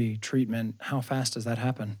surgery treatment? How fast does that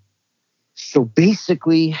happen? So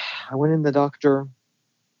basically, I went in the doctor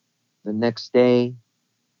the next day.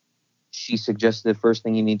 She suggested the first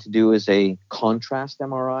thing you need to do is a contrast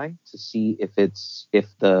MRI to see if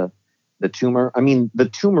the tumor,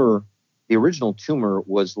 the original tumor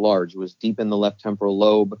was large. It was deep in the left temporal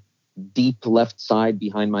lobe, deep left side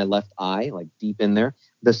behind my left eye, like deep in there,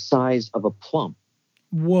 the size of a plum.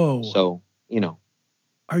 Whoa. So,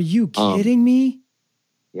 Are you kidding me?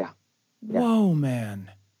 Yeah. Whoa,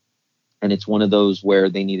 man. And it's one of those where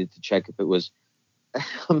they needed to check if it was,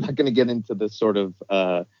 I'm not going to get into the sort of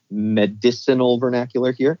medicinal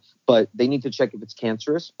vernacular here, but they need to check if it's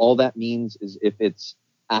cancerous. All that means is if it's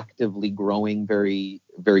actively growing very,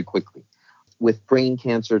 very quickly. With brain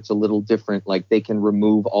cancer, it's a little different. Like they can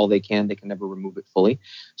remove all they can never remove it fully.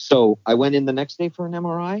 So I went in the next day for an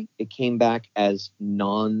MRI. It came back as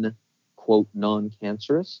non-cancerous.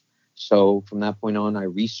 So from that point on, I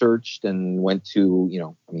researched and went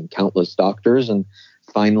to, countless doctors. And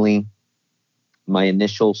finally, my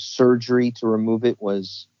initial surgery to remove it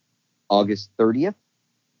was August 30th.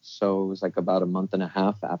 So it was like about a month and a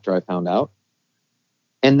half after I found out.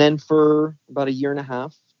 And then for about a year and a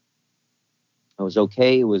half, I was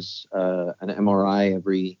okay. It was an MRI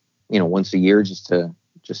every, once a year just to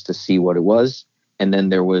see what it was. And then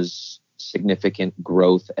there was significant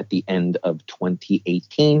growth at the end of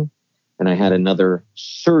 2018. And I had another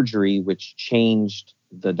surgery, which changed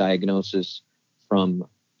the diagnosis from,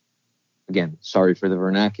 again, sorry for the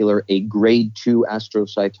vernacular, a grade 2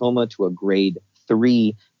 astrocytoma to a grade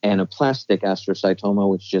 3 anaplastic astrocytoma,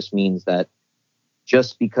 which just means that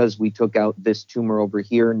just because we took out this tumor over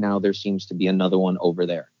here, now there seems to be another one over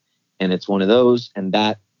there. And it's one of those. And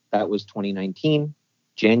that was 2019,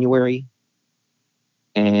 January.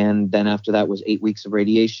 And then after that was 8 weeks of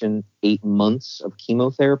radiation, 8 months of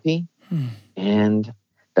chemotherapy. And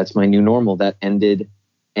that's my new normal. That ended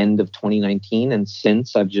end of 2019. And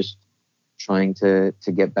since, I've just trying to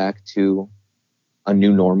get back to a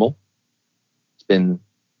new normal. It's been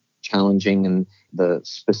challenging in the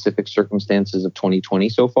specific circumstances of 2020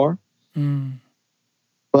 so far.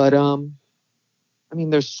 But I mean,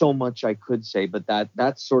 there's so much I could say, but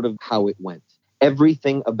that's sort of how it went.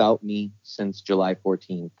 Everything about me since July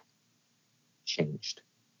 14th changed,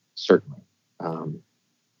 certainly.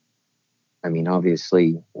 I mean,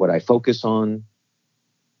 obviously, what I focus on,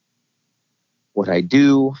 what I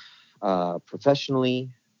do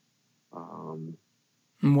professionally. And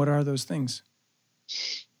what are those things?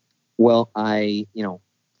 Well,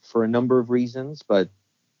 for a number of reasons, but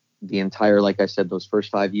the entire, like I said, those first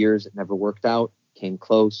 5 years, it never worked out, came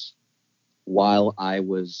close. While I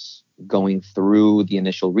was going through the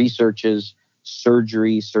initial researches,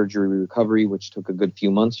 surgery recovery, which took a good few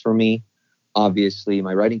months for me. Obviously,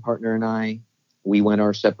 my writing partner and I, we went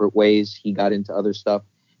our separate ways. He got into other stuff.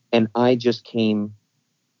 And I just came,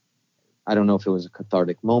 I don't know if it was a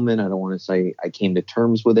cathartic moment. I don't want to say I came to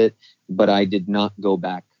terms with it, but I did not go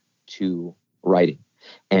back to writing.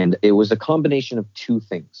 And it was a combination of two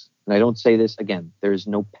things. And I don't say this, again, there's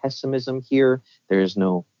no pessimism here. There's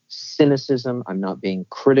no cynicism. I'm not being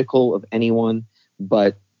critical of anyone,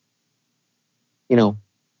 but,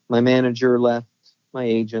 my manager left, my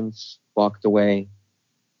agents walked away.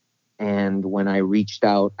 And when I reached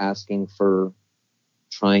out asking for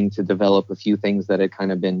trying to develop a few things that had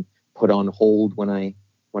kind of been put on hold when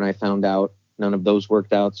I found out, none of those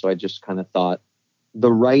worked out. So I just kind of thought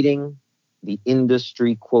the writing, the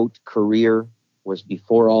industry, quote, career was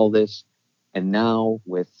before all this. And now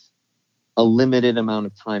with a limited amount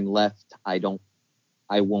of time left, I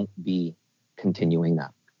won't be continuing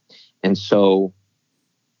that. And so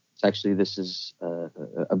it's actually, this is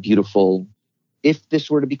a beautiful, if this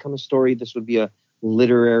were to become a story, this would be a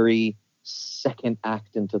literary second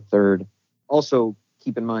act into third. Also,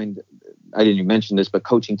 keep in mind, I didn't even mention this, but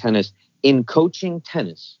coaching tennis. In coaching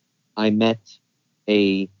tennis, I met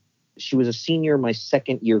she was a senior my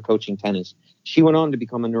second year coaching tennis. She went on to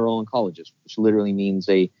become a neuro-oncologist, which literally means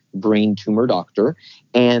a brain tumor doctor.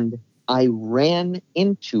 And I ran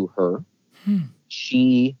into her.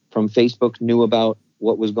 She, from Facebook, knew about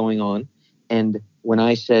what was going on. And when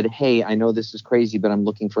I said, hey, I know this is crazy, but I'm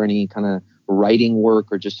looking for any kind of writing work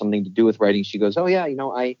or just something to do with writing, she goes, oh, yeah,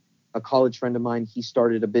 a college friend of mine, he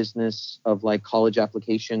started a business of like college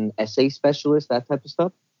application essay specialist, that type of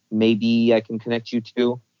stuff. Maybe I can connect you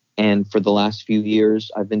to. And for the last few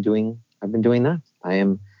years, I've been doing that. I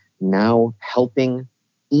am now helping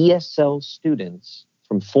ESL students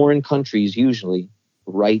from foreign countries usually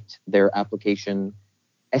write their application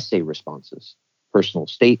essay responses, personal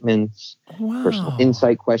statements, personal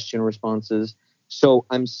insight question responses. So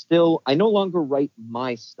I no longer write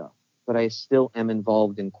my stuff, but I still am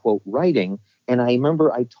involved in, quote, writing. And I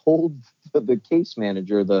remember I told the case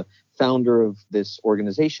manager, the founder of this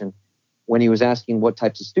organization, when he was asking what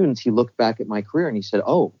types of students, he looked back at my career and he said,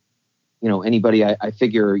 oh, anybody, I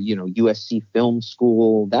figure, USC film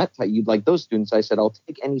school, that type, you'd like those students. I said, I'll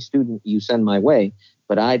take any student you send my way,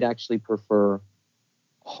 but I'd actually prefer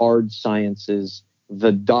hard sciences,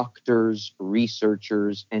 the doctors,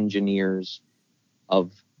 researchers, engineers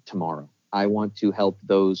of tomorrow. I want to help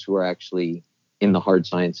those who are actually in the hard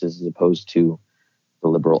sciences as opposed to the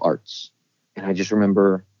liberal arts. And I just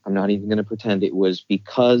remember, I'm not even going to pretend, it was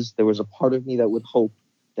because there was a part of me that would hope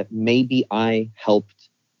that maybe I helped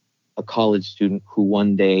a college student who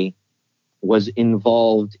one day was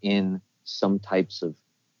involved in some types of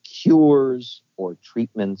cures or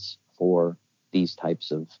treatments for these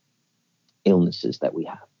types of illnesses that we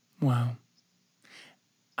have. Wow.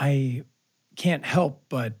 I can't help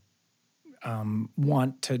but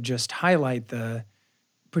want to just highlight the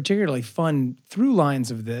particularly fun through lines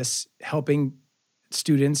of this, helping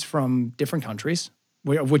students from different countries,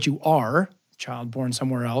 of which you are, a child born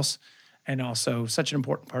somewhere else, and also such an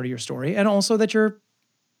important part of your story, and also that you're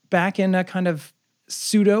back in a kind of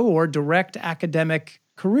pseudo or direct academic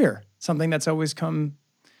career, something that's always come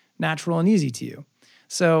natural and easy to you.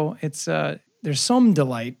 So it's there's some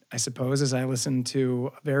delight, I suppose, as I listen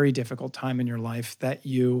to a very difficult time in your life that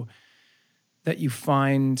you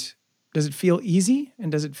find. Does it feel easy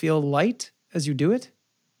and does it feel light as you do it?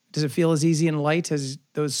 Does it feel as easy and light as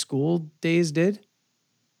those school days did?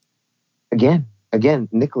 Again,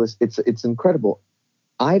 Nicholas, it's incredible.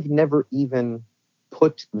 I've never even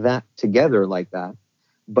put that together like that.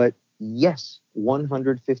 But yes,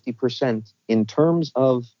 150% in terms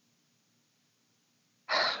of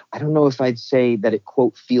I don't know if I'd say that it,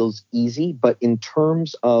 quote, feels easy, but in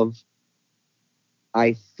terms of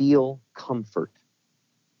I feel comfort.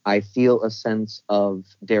 I feel a sense of,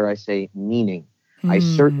 dare I say, meaning. I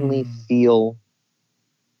certainly feel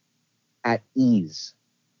at ease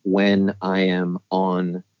when I am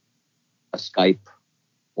on a Skype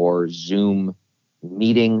or Zoom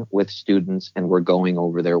meeting with students and we're going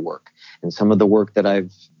over their work. And some of the work that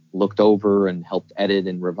I've looked over and helped edit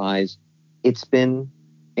and revise, it's been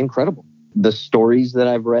incredible. The stories that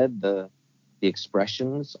I've read, the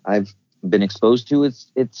expressions I've been exposed to,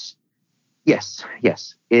 it's yes.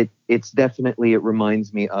 It's definitely, it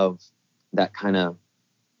reminds me of that kind of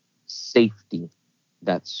safety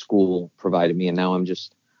that school provided me. And now I'm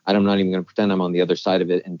not even going to pretend I'm on the other side of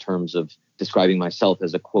it in terms of describing myself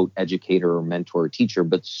as a, quote, educator or mentor or teacher.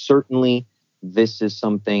 But certainly this is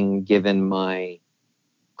something, given my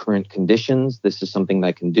current conditions, this is something that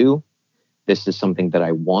I can do. This is something that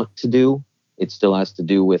I want to do. It still has to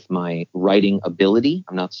do with my writing ability.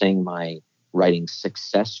 I'm not saying my writing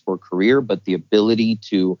success or career, but the ability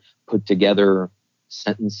to put together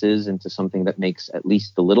sentences into something that makes at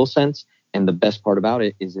least a little sense. And the best part about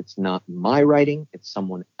it is it's not my writing, it's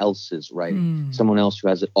someone else's writing, someone else who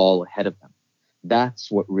has it all ahead of them. That's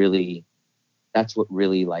what really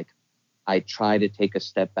like, I try to take a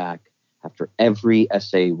step back after every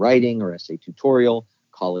essay writing or essay tutorial,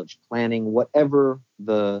 college planning, whatever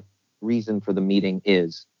the reason for the meeting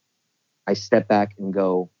is. I step back and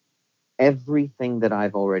go, everything that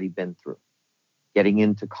I've already been through, getting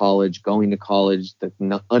into college, going to college, the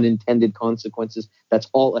unintended consequences, that's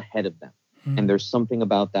all ahead of them. And there's something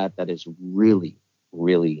about that that is really,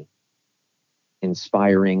 really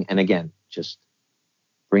inspiring. And again, just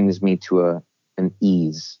brings me to an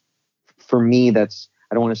ease. For me, that's,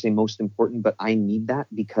 I don't want to say most important, but I need that,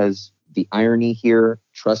 because the irony here,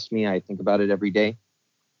 trust me, I think about it every day,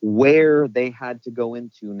 where they had to go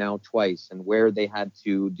into now twice and where they had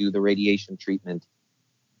to do the radiation treatment,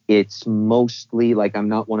 it's mostly like, I'm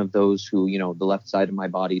not one of those who, the left side of my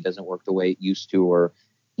body doesn't work the way it used to, or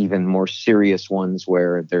even more serious ones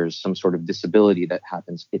where there's some sort of disability that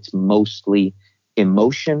happens. It's mostly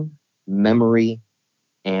emotion, memory,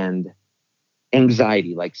 and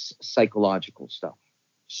anxiety, like psychological stuff.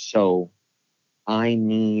 So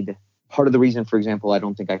part of the reason, for example, I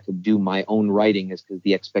don't think I could do my own writing is because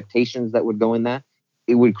the expectations that would go in that,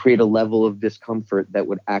 it would create a level of discomfort that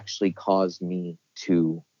would actually cause me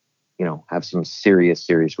to, have some serious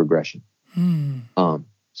regression.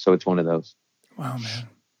 So it's one of those. Wow, man.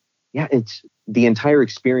 Yeah, it's the entire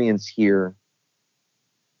experience here.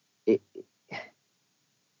 It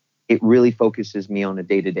really focuses me on a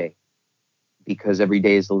day-to-day, because every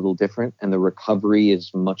day is a little different and the recovery is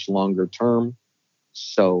much longer term.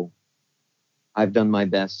 So I've done my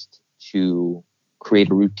best to create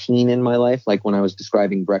a routine in my life. Like when I was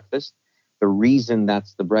describing breakfast, the reason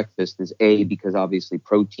that's the breakfast is because obviously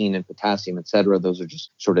protein and potassium, et cetera, those are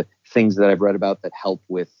just sort of things that I've read about that help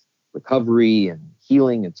with recovery and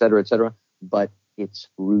healing, et cetera, but it's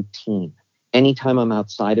routine. Anytime I'm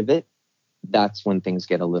outside of it, that's when things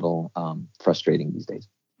get a little frustrating these days.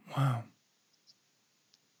 Wow.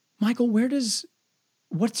 Michael,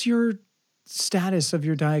 what's your status of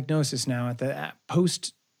your diagnosis now at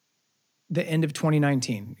post the end of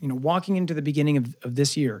 2019, walking into the beginning of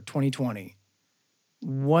this year, 2020,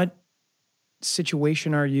 what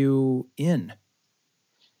situation are you in?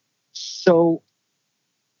 So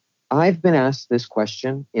I've been asked this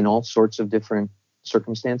question in all sorts of different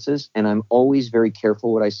circumstances, and I'm always very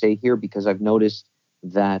careful what I say here, because I've noticed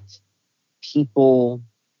that people,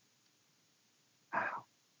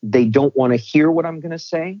 they don't want to hear what I'm going to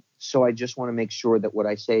say. So I just want to make sure that what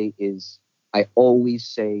I say is, I always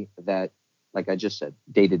say that, like I just said,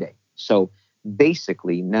 day to day. So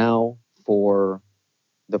basically now, for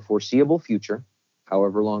the foreseeable future,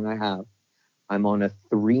 however long I have, I'm on a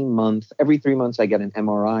every 3 months I get an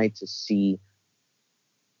MRI to see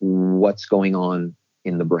what's going on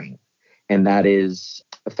in the brain. And that is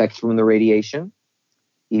effects from the radiation,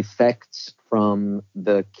 effects from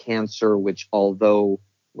the cancer, which although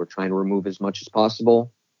we're trying to remove as much as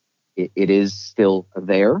possible, it is still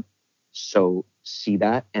there. So see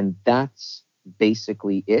that. And that's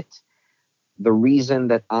basically it. The reason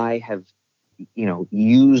that I have,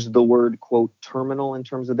 used the word, quote, terminal in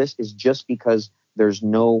terms of this is just because there's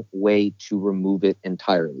no way to remove it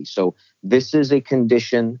entirely. So this is a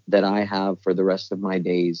condition that I have for the rest of my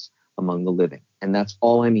days among the living. And that's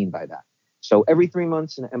all I mean by that. So every 3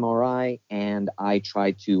 months an MRI, and I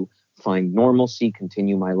try to find normalcy,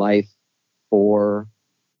 continue my life for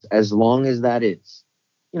as long as that is.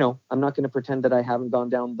 I'm not going to pretend that I haven't gone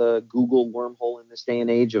down the Google wormhole in this day and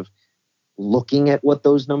age of looking at what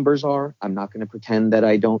those numbers are. I'm not going to pretend that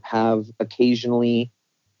I don't have occasionally,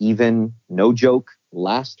 even no joke,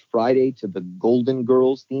 last Friday to the Golden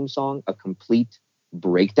Girls theme song, a complete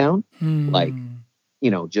breakdown. Like,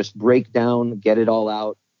 just break down, get it all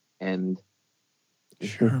out, and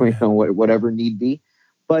Sure, whatever need be.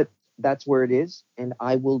 But that's where it is. And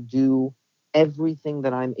I will do everything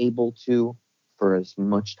that I'm able to for as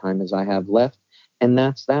much time as I have left. And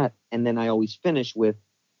that's that. And then I always finish with,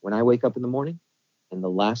 when I wake up in the morning and the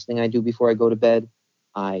last thing I do before I go to bed,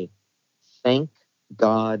 I thank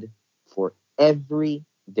God for every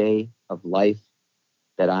day of life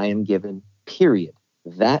that I am given, period.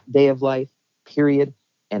 That day of life, period.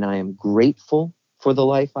 And I am grateful for the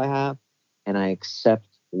life I have, and I accept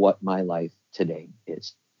what my life today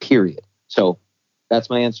is, period. So that's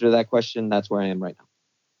my answer to that question. That's where I am right now.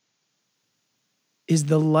 Is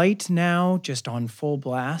the light now just on full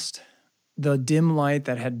blast? The dim light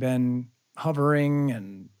that had been hovering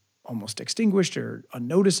and almost extinguished or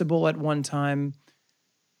unnoticeable at one time,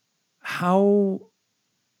 how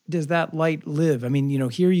does that light live? I mean,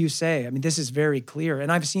 here you say, this is very clear,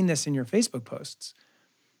 and I've seen this in your Facebook posts,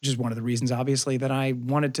 which is one of the reasons, obviously, that I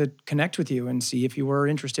wanted to connect with you and see if you were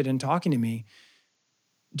interested in talking to me.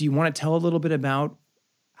 Do you want to tell a little bit about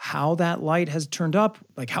how that light has turned up?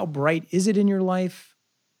 Like, how bright is it in your life?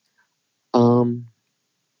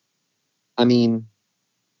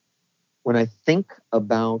 When I think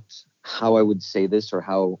about how I would say this or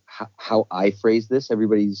how I phrase this,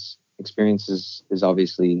 everybody's experience is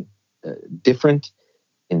obviously different,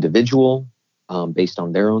 individual, based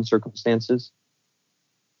on their own circumstances.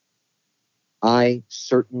 I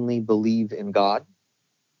certainly believe in God.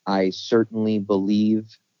 I certainly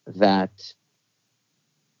believe that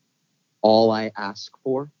all I ask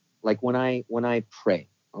for, like when I pray,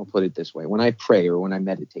 I'll put it this way, when I pray or when I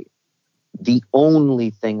meditate, the only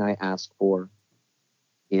thing I ask for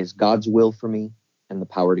is God's will for me and the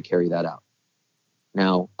power to carry that out.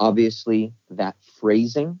 Now, obviously, that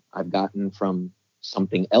phrasing I've gotten from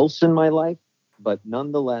something else in my life, but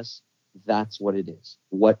nonetheless, that's what it is.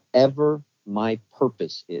 Whatever my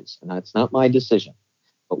purpose is, and that's not my decision,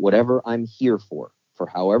 but whatever I'm here for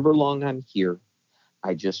however long I'm here,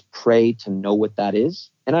 I just pray to know what that is.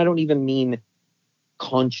 And I don't even mean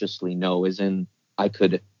consciously know, as in I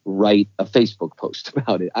could write a Facebook post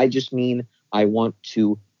about it. I just mean I want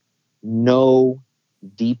to know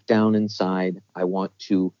deep down inside. I want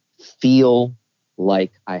to feel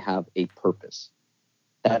like I have a purpose.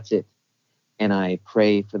 That's it. And I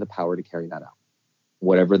pray for the power to carry that out,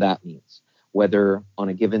 whatever that means. Whether on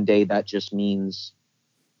a given day that just means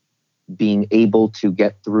being able to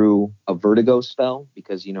get through a vertigo spell,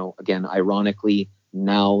 because, again, ironically,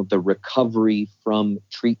 now the recovery from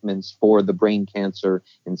treatments for the brain cancer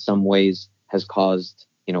in some ways has caused,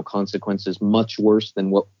 consequences much worse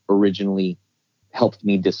than what originally helped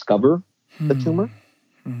me discover the tumor.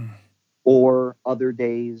 Or other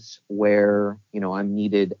days where, I'm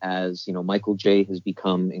needed as, Michael J has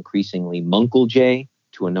become increasingly Munkle J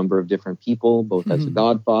to a number of different people, both as a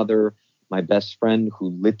godfather, my best friend who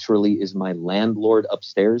literally is my landlord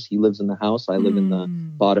upstairs. He lives in the house. I live in the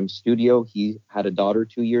bottom studio. He had a daughter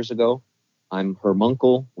 2 years ago. I'm her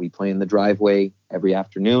munkle. We play in the driveway every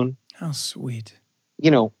afternoon. How sweet.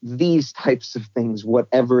 These types of things,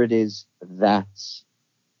 whatever it is, that's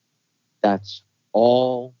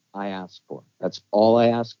all I ask for. That's all I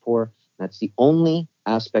ask for. That's the only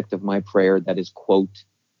aspect of my prayer that is, quote,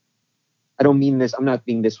 I don't mean this, I'm not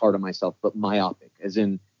being this hard on myself, but myopic, as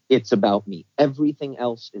in it's about me. Everything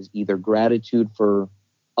else is either gratitude for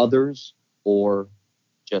others or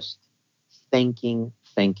just thanking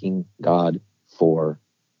God for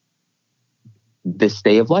this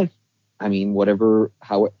day of life. Like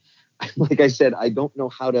I said, I don't know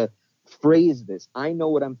how to phrase this. I know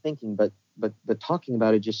what I'm thinking, but talking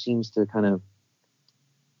about it just seems to kind of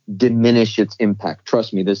diminish its impact.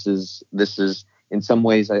 Trust me, this is in some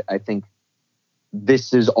ways, I think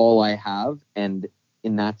this is all I have. And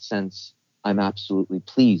in that sense, I'm absolutely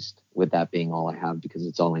pleased with that being all I have, because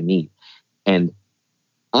it's all I need. And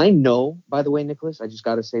I know, by the way, Nicholas, I just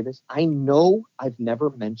got to say this. I know I've never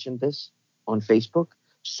mentioned this on Facebook.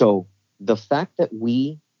 So the fact that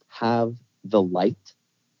we have the light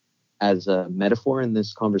as a metaphor in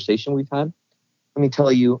this conversation we've had, let me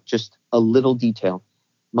tell you just a little detail.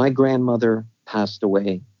 My grandmother passed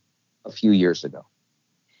away a few years ago.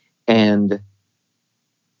 And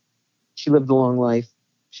she lived a long life.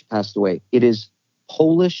 She passed away. It is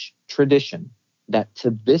Polish tradition that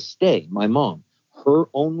to this day, my mom, her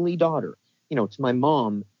only daughter, to my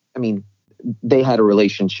mom, they had a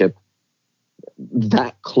relationship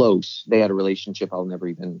that close. They had a relationship I'll never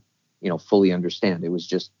even, fully understand. It was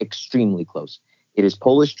just extremely close. It is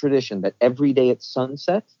Polish tradition that every day at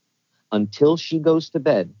sunset, until she goes to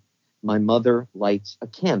bed, my mother lights a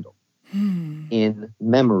candle in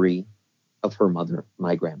memory of her mother,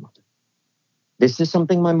 my grandmother. This is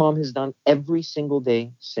something my mom has done every single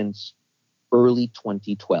day since early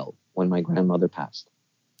 2012, when my grandmother passed.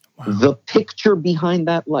 Wow. The picture behind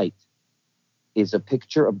that light is a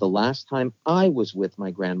picture of the last time I was with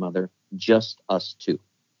my grandmother, just us two.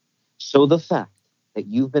 So the fact that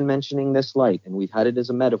you've been mentioning this light, and we've had it as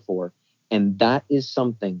a metaphor, and that is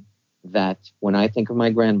something that when I think of my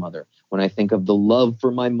grandmother, when I think of the love for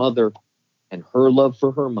my mother and her love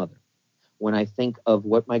for her mother, when I think of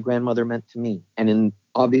what my grandmother meant to me, and in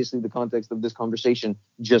obviously the context of this conversation,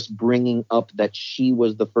 just bringing up that she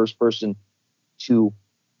was the first person to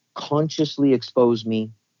consciously expose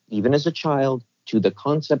me, even as a child, to the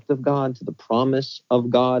concept of God, to the promise of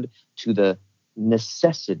God, to the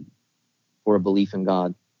necessity for a belief in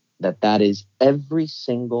God, that is every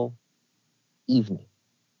single evening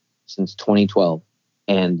since 2012.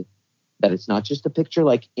 And that it's not just a picture,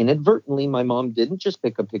 like inadvertently, my mom didn't just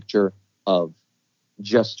pick a picture of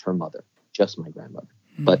just her mother, just my grandmother,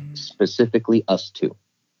 but specifically us two.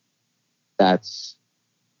 That's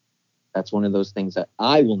one of those things that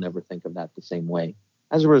I will never think of that the same way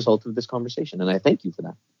as a result of this conversation. And I thank you for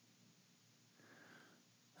that.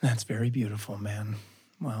 That's very beautiful, man.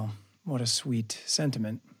 Well, what a sweet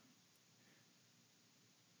sentiment.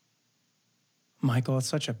 Michael, it's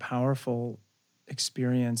such a powerful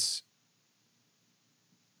experience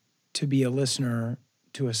to be a listener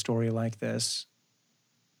to a story like this.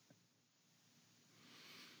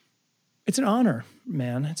 It's an honor,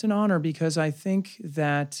 man. It's an honor because I think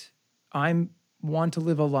that I want to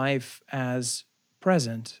live a life as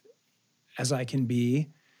present as I can be,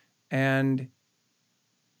 and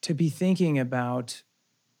to be thinking about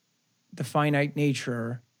the finite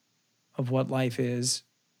nature of what life is,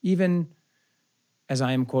 even as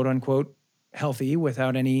I am quote unquote healthy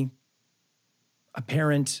without any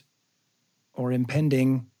apparent or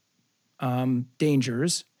impending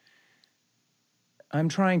dangers. I'm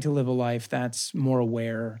trying to live a life that's more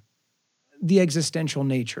aware. The existential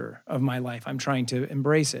nature of my life, I'm trying to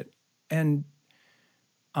embrace it. And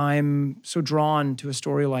I'm so drawn to a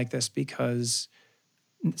story like this because,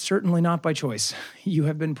 certainly not by choice, you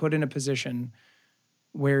have been put in a position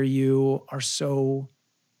where you are so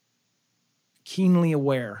keenly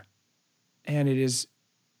aware, and it is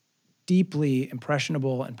deeply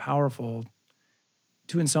impressionable and powerful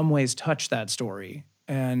to in some ways touch that story.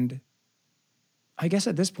 And I guess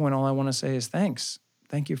at this point, all I want to say is thanks.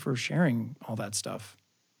 Thank you for sharing all that stuff.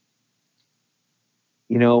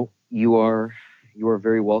 You are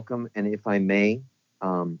very welcome. And if I may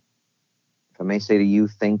say to you,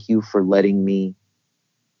 thank you for letting me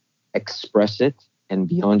express it, and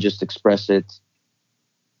beyond just express it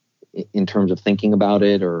in terms of thinking about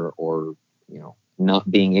it or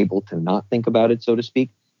not being able to not think about it, so to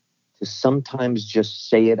speak, to sometimes just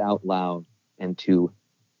say it out loud and to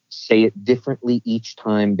say it differently each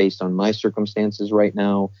time based on my circumstances right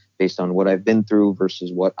now, based on what I've been through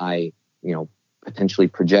versus what I, potentially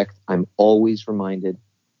project. I'm always reminded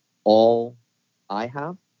all I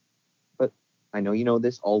have, but I know you know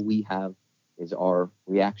this, all we have is our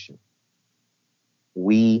reaction.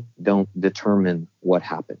 We don't determine what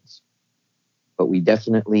happens, but we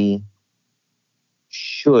definitely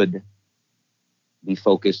should be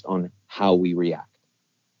focused on how we react.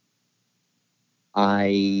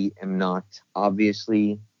 I am not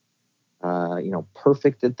obviously,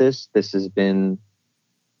 perfect at this. This has been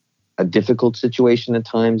a difficult situation at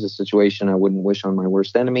times, a situation I wouldn't wish on my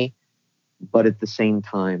worst enemy. But at the same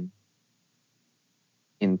time,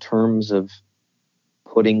 in terms of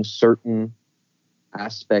putting certain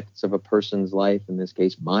aspects of a person's life, in this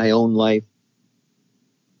case, my own life,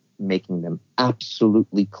 making them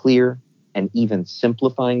absolutely clear and even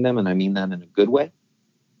simplifying them, and I mean that in a good way,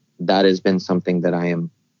 that has been something that I am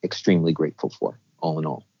extremely grateful for, all in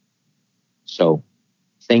all. So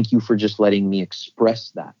thank you for just letting me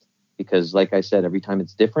express that, because like I said, every time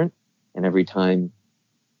it's different, and every time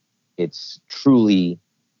it's truly,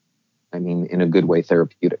 in a good way,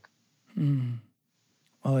 therapeutic.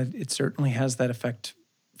 Well, it certainly has that effect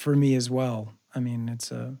for me as well.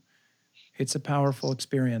 It's a powerful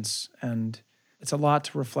experience, and it's a lot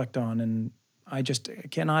to reflect on. And I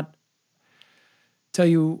cannot tell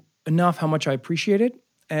you enough how much I appreciate it.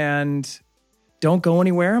 And don't go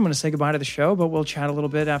anywhere. I'm going to say goodbye to the show, but we'll chat a little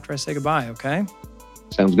bit after I say goodbye, okay?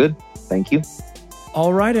 Sounds good. Thank you.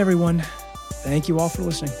 All right, everyone. Thank you all for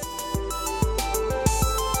listening.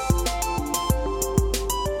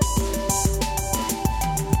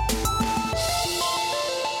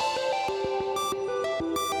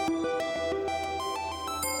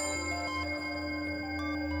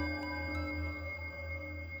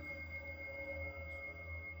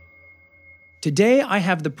 Today, I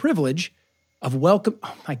have the privilege of welcome.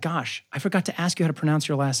 Oh my gosh, I forgot to ask you how to pronounce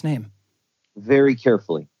your last name. Very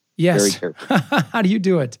carefully. Yes. Very carefully. How do you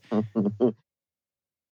do it?